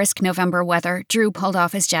into the brisk November weather, Drew pulled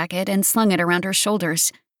off his jacket and slung it around her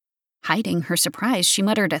shoulders. Hiding her surprise, she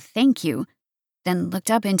muttered a thank you, then looked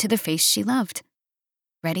up into the face she loved.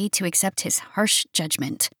 ready to accept his harsh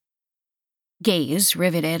judgment. Gaze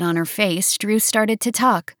riveted on her face, Drew started to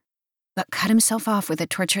talk, but cut himself off with a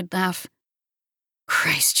tortured laugh.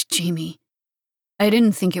 Christ, Jamie. I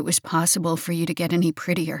didn't think it was possible for you to get any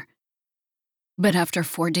prettier. But after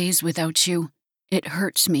 4 days without you, it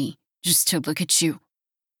hurts me just to look at you.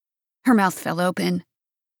 Her mouth fell open.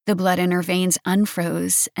 The blood in her veins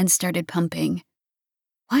unfroze and started pumping.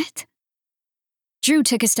 What? Drew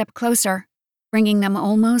took a step closer, bringing them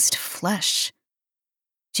almost flush.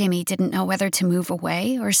 Jamie didn't know whether to move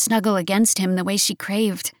away or snuggle against him the way she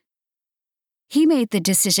craved. He made the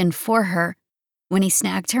decision for her when he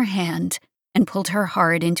snagged her hand and pulled her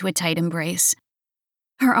hard into a tight embrace.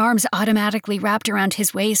 Her arms automatically wrapped around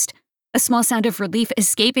his waist, a small sound of relief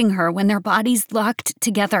escaping her when their bodies locked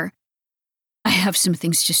together. I have some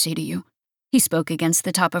things to say to you, he spoke against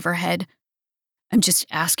the top of her head. I'm just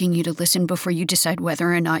asking you to listen before you decide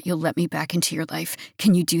whether or not you'll let me back into your life.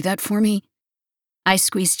 Can you do that for me? Eyes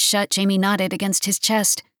squeezed shut, Jamie nodded against his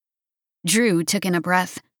chest. Drew took in a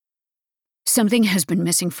breath. Something has been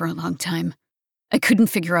missing for a long time. I couldn't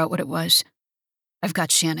figure out what it was. I've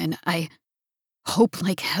got Shannon. I hope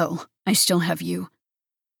like hell I still have you.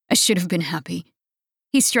 I should have been happy.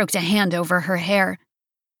 He stroked a hand over her hair.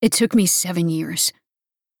 It took me 7 years.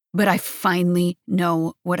 But I finally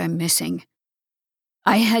know what I'm missing.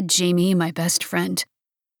 I had Jamie, my best friend.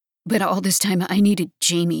 But all this time I needed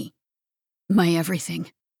Jamie. My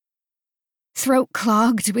everything. Throat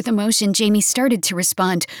clogged with emotion, Jamie started to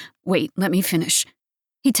respond. Wait, let me finish.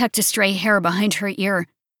 He tucked a stray hair behind her ear.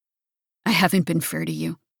 I haven't been fair to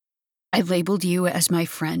you. I labeled you as my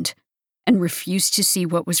friend and refused to see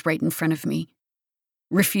what was right in front of me.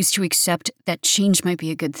 Refused to accept that change might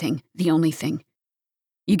be a good thing, the only thing.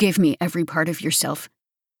 You gave me every part of yourself,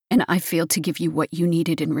 and I failed to give you what you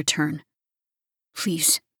needed in return.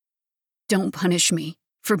 Please, don't punish me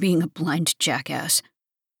for being a blind jackass.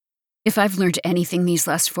 If I've learned anything these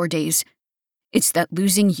last 4 days, it's that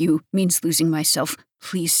losing you means losing myself.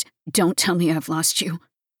 Please, don't tell me I've lost you.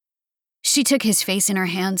 She took his face in her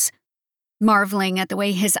hands, marveling at the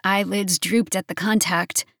way his eyelids drooped at the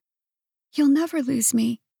contact. You'll never lose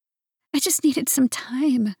me. I just needed some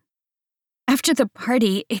time. After the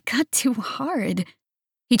party, it got too hard.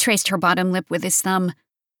 He traced her bottom lip with his thumb.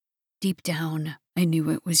 Deep down, I knew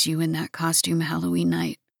it was you in that costume Halloween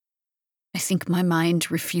night. I think my mind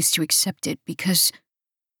refused to accept it because...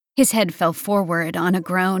 His head fell forward on a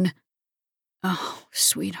groan. Oh,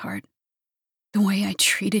 sweetheart. The way I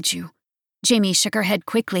treated you. Jamie shook her head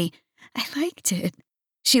quickly. I liked it.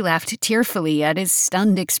 She laughed tearfully at his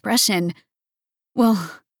stunned expression.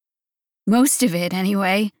 Well, most of it,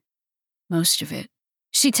 anyway. Most of it.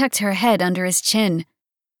 She tucked her head under his chin.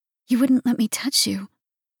 You wouldn't let me touch you.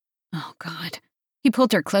 Oh, God. He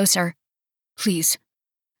pulled her closer. Please,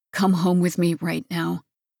 come home with me right now.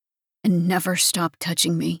 And never stop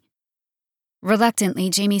touching me. Reluctantly,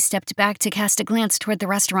 Jamie stepped back to cast a glance toward the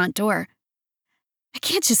restaurant door. I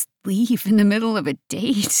can't just leave in the middle of a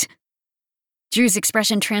date. Drew's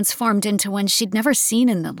expression transformed into one she'd never seen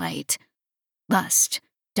in the light. Lust,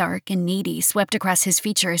 dark and needy, swept across his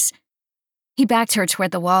features. He backed her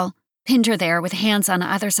toward the wall, pinned her there with hands on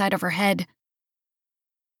either side of her head.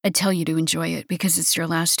 I'd tell you to enjoy it because it's your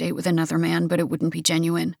last date with another man, but it wouldn't be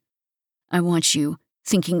genuine. I want you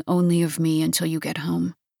thinking only of me until you get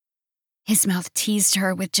home. His mouth teased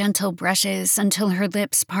her with gentle brushes until her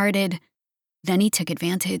lips parted. Then he took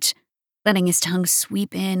advantage, letting his tongue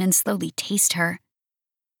sweep in and slowly taste her.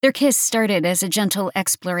 Their kiss started as a gentle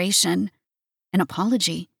exploration, an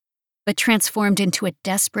apology, but transformed into a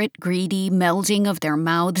desperate, greedy melding of their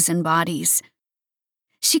mouths and bodies.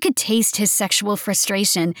 She could taste his sexual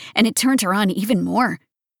frustration, and it turned her on even more.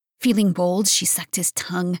 Feeling bold, she sucked his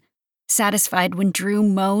tongue, satisfied when Drew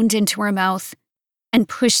moaned into her mouth and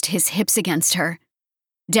pushed his hips against her,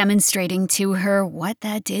 demonstrating to her what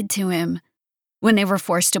that did to him. When they were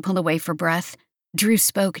forced to pull away for breath, Drew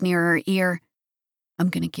spoke near her ear. I'm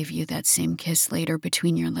going to give you that same kiss later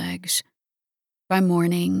between your legs. By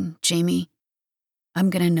morning, Jamie, I'm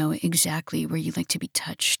going to know exactly where you like to be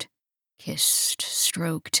touched, kissed,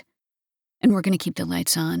 stroked, and we're going to keep the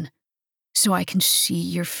lights on so I can see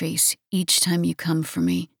your face each time you come for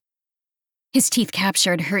me. His teeth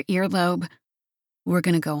captured her earlobe. We're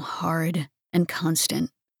going to go hard and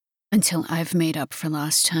constant until I've made up for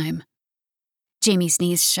lost time. Jamie's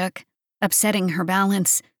knees shook, upsetting her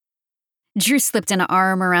balance. Drew slipped an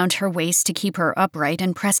arm around her waist to keep her upright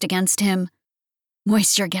and pressed against him.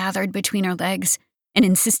 Moisture gathered between her legs, an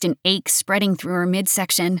insistent ache spreading through her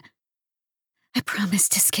midsection. I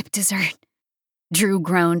promised to skip dessert. Drew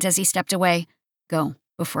groaned as he stepped away. Go,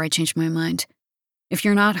 before I change my mind. If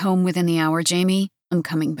you're not home within the hour, Jamie, I'm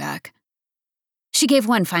coming back. She gave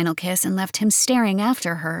one final kiss and left him staring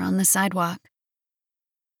after her on the sidewalk.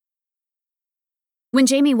 When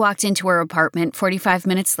Jamie walked into her apartment 45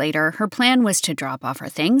 minutes later, her plan was to drop off her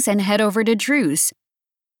things and head over to Drew's.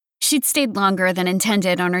 She'd stayed longer than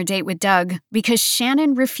intended on her date with Doug because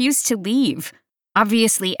Shannon refused to leave,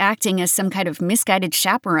 obviously acting as some kind of misguided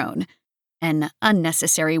chaperone. An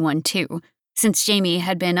unnecessary one, too, since Jamie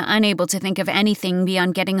had been unable to think of anything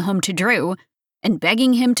beyond getting home to Drew and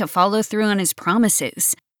begging him to follow through on his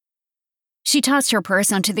promises. She tossed her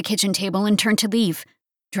purse onto the kitchen table and turned to leave,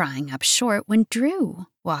 drawing up short when Drew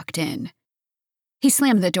walked in. He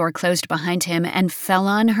slammed the door closed behind him and fell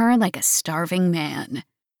on her like a starving man.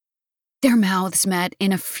 Their mouths met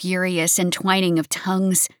in a furious entwining of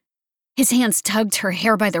tongues. His hands tugged her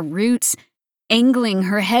hair by the roots, angling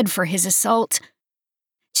her head for his assault.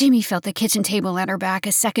 Jamie felt the kitchen table at her back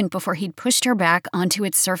a second before he'd pushed her back onto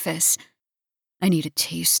its surface. I need a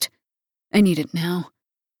taste. I need it now.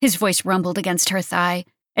 His voice rumbled against her thigh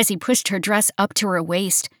as he pushed her dress up to her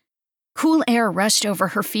waist. Cool air rushed over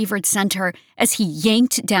her fevered center as he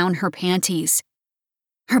yanked down her panties.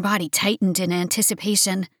 Her body tightened in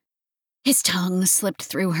anticipation. His tongue slipped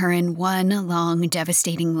through her in one long,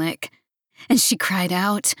 devastating lick, and she cried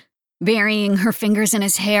out, burying her fingers in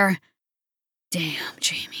his hair. Damn,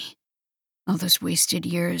 Jamie. All those wasted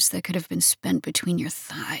years that could have been spent between your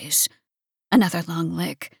thighs. Another long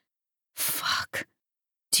lick. Fuck.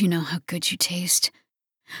 Do you know how good you taste?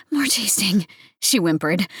 More tasting, she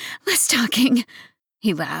whimpered. Less talking.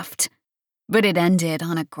 He laughed, but it ended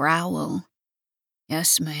on a growl.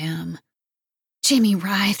 Yes, ma'am. Jamie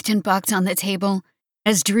writhed and bucked on the table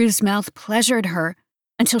as Drew's mouth pleasured her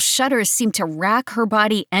until shudders seemed to rack her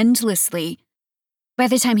body endlessly. By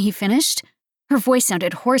the time he finished, her voice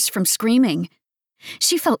sounded hoarse from screaming.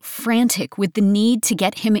 She felt frantic with the need to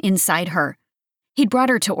get him inside her. He'd brought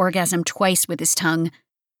her to orgasm twice with his tongue,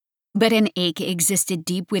 but an ache existed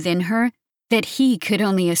deep within her that he could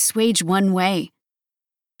only assuage one way.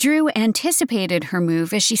 Drew anticipated her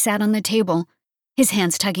move as she sat on the table, his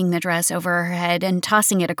hands tugging the dress over her head and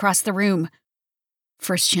tossing it across the room.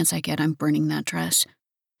 First chance I get, I'm burning that dress.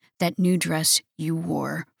 That new dress you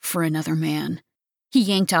wore for another man. He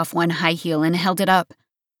yanked off one high heel and held it up.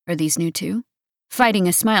 Are these new too? Fighting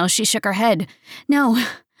a smile, she shook her head. No,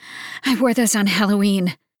 I wore those on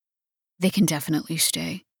Halloween. They can definitely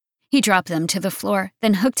stay. He dropped them to the floor,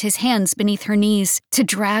 then hooked his hands beneath her knees to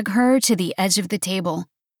drag her to the edge of the table.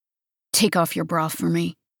 Take off your bra for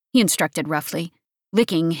me, he instructed roughly,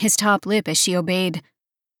 licking his top lip as she obeyed.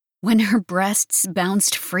 When her breasts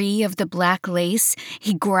bounced free of the black lace,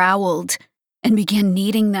 he growled and began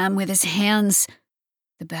kneading them with his hands.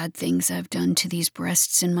 The bad things I've done to these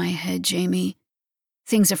breasts in my head, Jamie.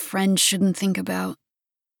 Things a friend shouldn't think about.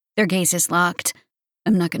 Their gazes locked.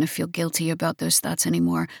 I'm not going to feel guilty about those thoughts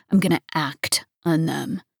anymore. I'm going to act on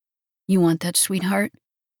them. You want that, sweetheart?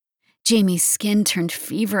 Jamie's skin turned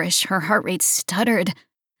feverish. Her heart rate stuttered.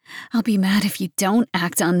 I'll be mad if you don't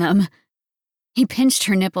act on them. He pinched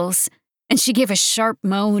her nipples, and she gave a sharp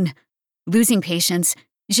moan. Losing patience,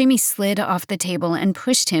 Jamie slid off the table and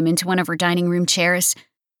pushed him into one of her dining room chairs.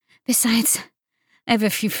 Besides, I have a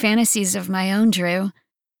few fantasies of my own, Drew.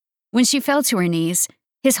 When she fell to her knees,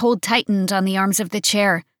 his hold tightened on the arms of the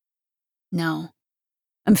chair. No,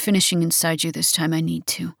 I'm finishing inside you this time. I need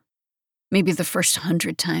to. Maybe the first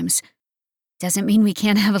 100 times. Doesn't mean we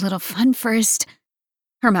can't have a little fun first.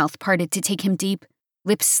 Her mouth parted to take him deep,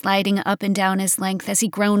 lips sliding up and down his length as he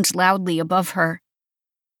groaned loudly above her.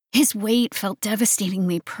 His weight felt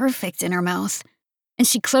devastatingly perfect in her mouth, and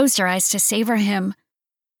she closed her eyes to savor him.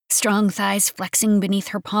 Strong thighs flexing beneath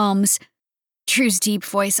her palms, Drew's deep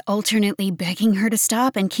voice alternately begging her to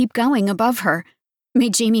stop and keep going above her,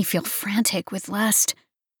 made Jamie feel frantic with lust.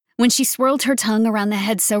 When she swirled her tongue around the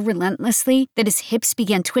head so relentlessly that his hips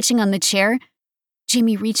began twitching on the chair,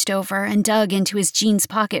 Jamie reached over and dug into his jeans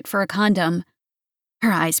pocket for a condom.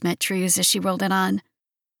 Her eyes met Drew's as she rolled it on,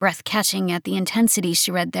 breath catching at the intensity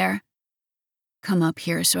she read there. Come up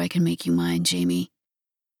here so I can make you mine, Jamie.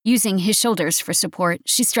 Using his shoulders for support,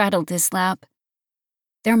 she straddled his lap.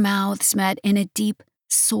 Their mouths met in a deep,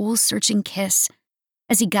 soul-searching kiss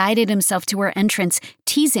as he guided himself to her entrance,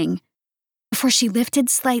 teasing, before she lifted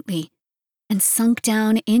slightly and sunk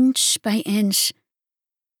down inch by inch.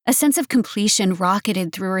 A sense of completion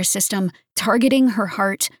rocketed through her system, targeting her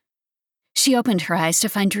heart. She opened her eyes to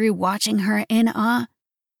find Drew watching her in awe,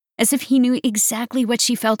 as if he knew exactly what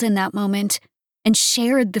she felt in that moment and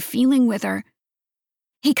shared the feeling with her.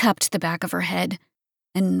 He cupped the back of her head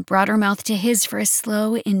and brought her mouth to his for a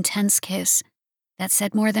slow, intense kiss that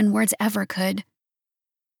said more than words ever could.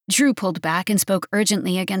 Drew pulled back and spoke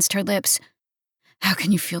urgently against her lips. How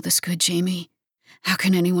can you feel this good, Jamie? How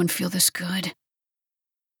can anyone feel this good?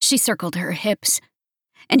 She circled her hips,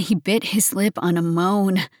 and he bit his lip on a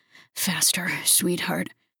moan. Faster, sweetheart.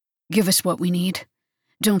 Give us what we need.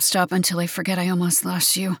 Don't stop until I forget I almost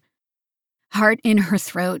lost you. Heart in her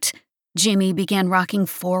throat, Jamie began rocking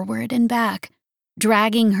forward and back,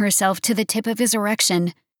 dragging herself to the tip of his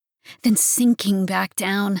erection, then sinking back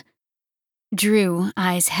down. Drew,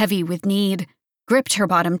 eyes heavy with need, gripped her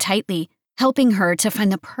bottom tightly, helping her to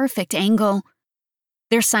find the perfect angle.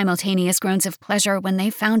 Their simultaneous groans of pleasure when they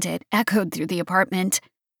found it echoed through the apartment.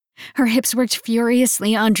 Her hips worked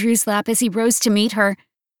furiously on Drew's lap as he rose to meet her,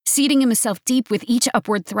 seating himself deep with each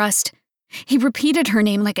upward thrust. He repeated her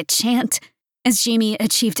name like a chant as Jamie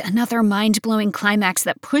achieved another mind-blowing climax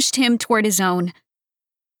that pushed him toward his own.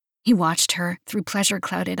 He watched her through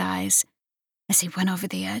pleasure-clouded eyes as he went over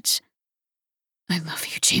the edge. I love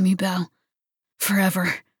you, Jamie Bell.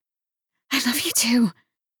 Forever. I love you too.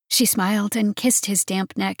 She smiled and kissed his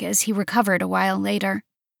damp neck as he recovered a while later.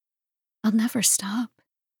 I'll never stop.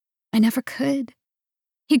 I never could.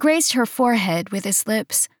 He grazed her forehead with his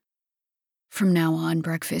lips. From now on,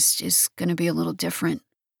 breakfast is going to be a little different,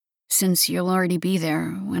 since you'll already be there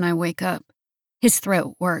when I wake up. His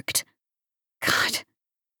throat worked. God,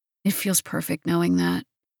 it feels perfect knowing that.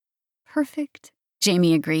 Perfect,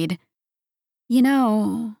 Jamie agreed. You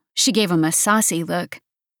know, she gave him a saucy look.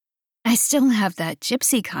 I still have that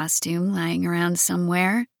gypsy costume lying around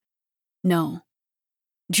somewhere. No.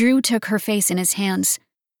 Drew took her face in his hands.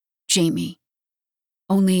 Jamie.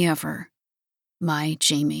 Only ever. My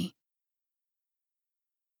Jamie.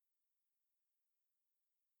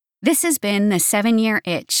 This has been The 7-Year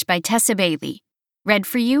Itch by Tessa Bailey. Read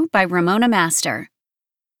for you by Ramona Master.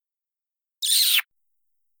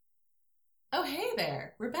 Oh, hey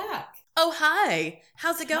there. We're back. Oh, hi.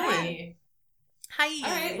 How's it going? Hi. Hi.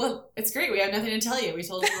 All right. Well, it's great. We have nothing to tell you. We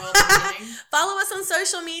told you all at the beginning. Follow us on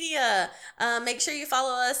social media. Make sure you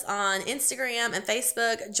follow us on Instagram and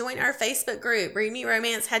Facebook. Join our Facebook group, Read Me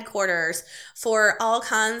Romance Headquarters, for all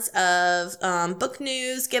kinds of book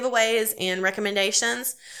news, giveaways, and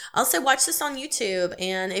recommendations. Also, watch this on YouTube.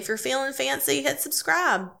 And if you're feeling fancy, hit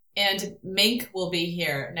subscribe. And Mink will be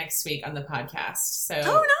here next week on the podcast. So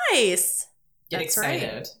Oh, nice. get That's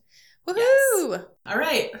excited. right. Woohoo! Yes. All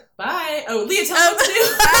right. Bye. Oh, Leah, tell me what to do.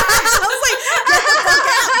 I was like, get the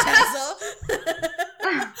fuck out,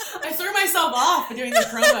 Tessa. I threw myself off for doing the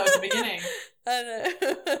promo at the beginning. I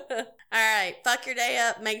know. All right. Fuck your day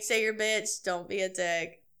up. Make sure you're bitch. Don't be a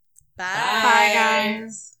dick. Bye. Bye,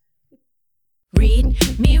 guys.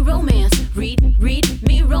 Read me romance. Read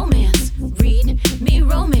me romance. Read me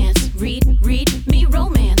romance. Read me romance.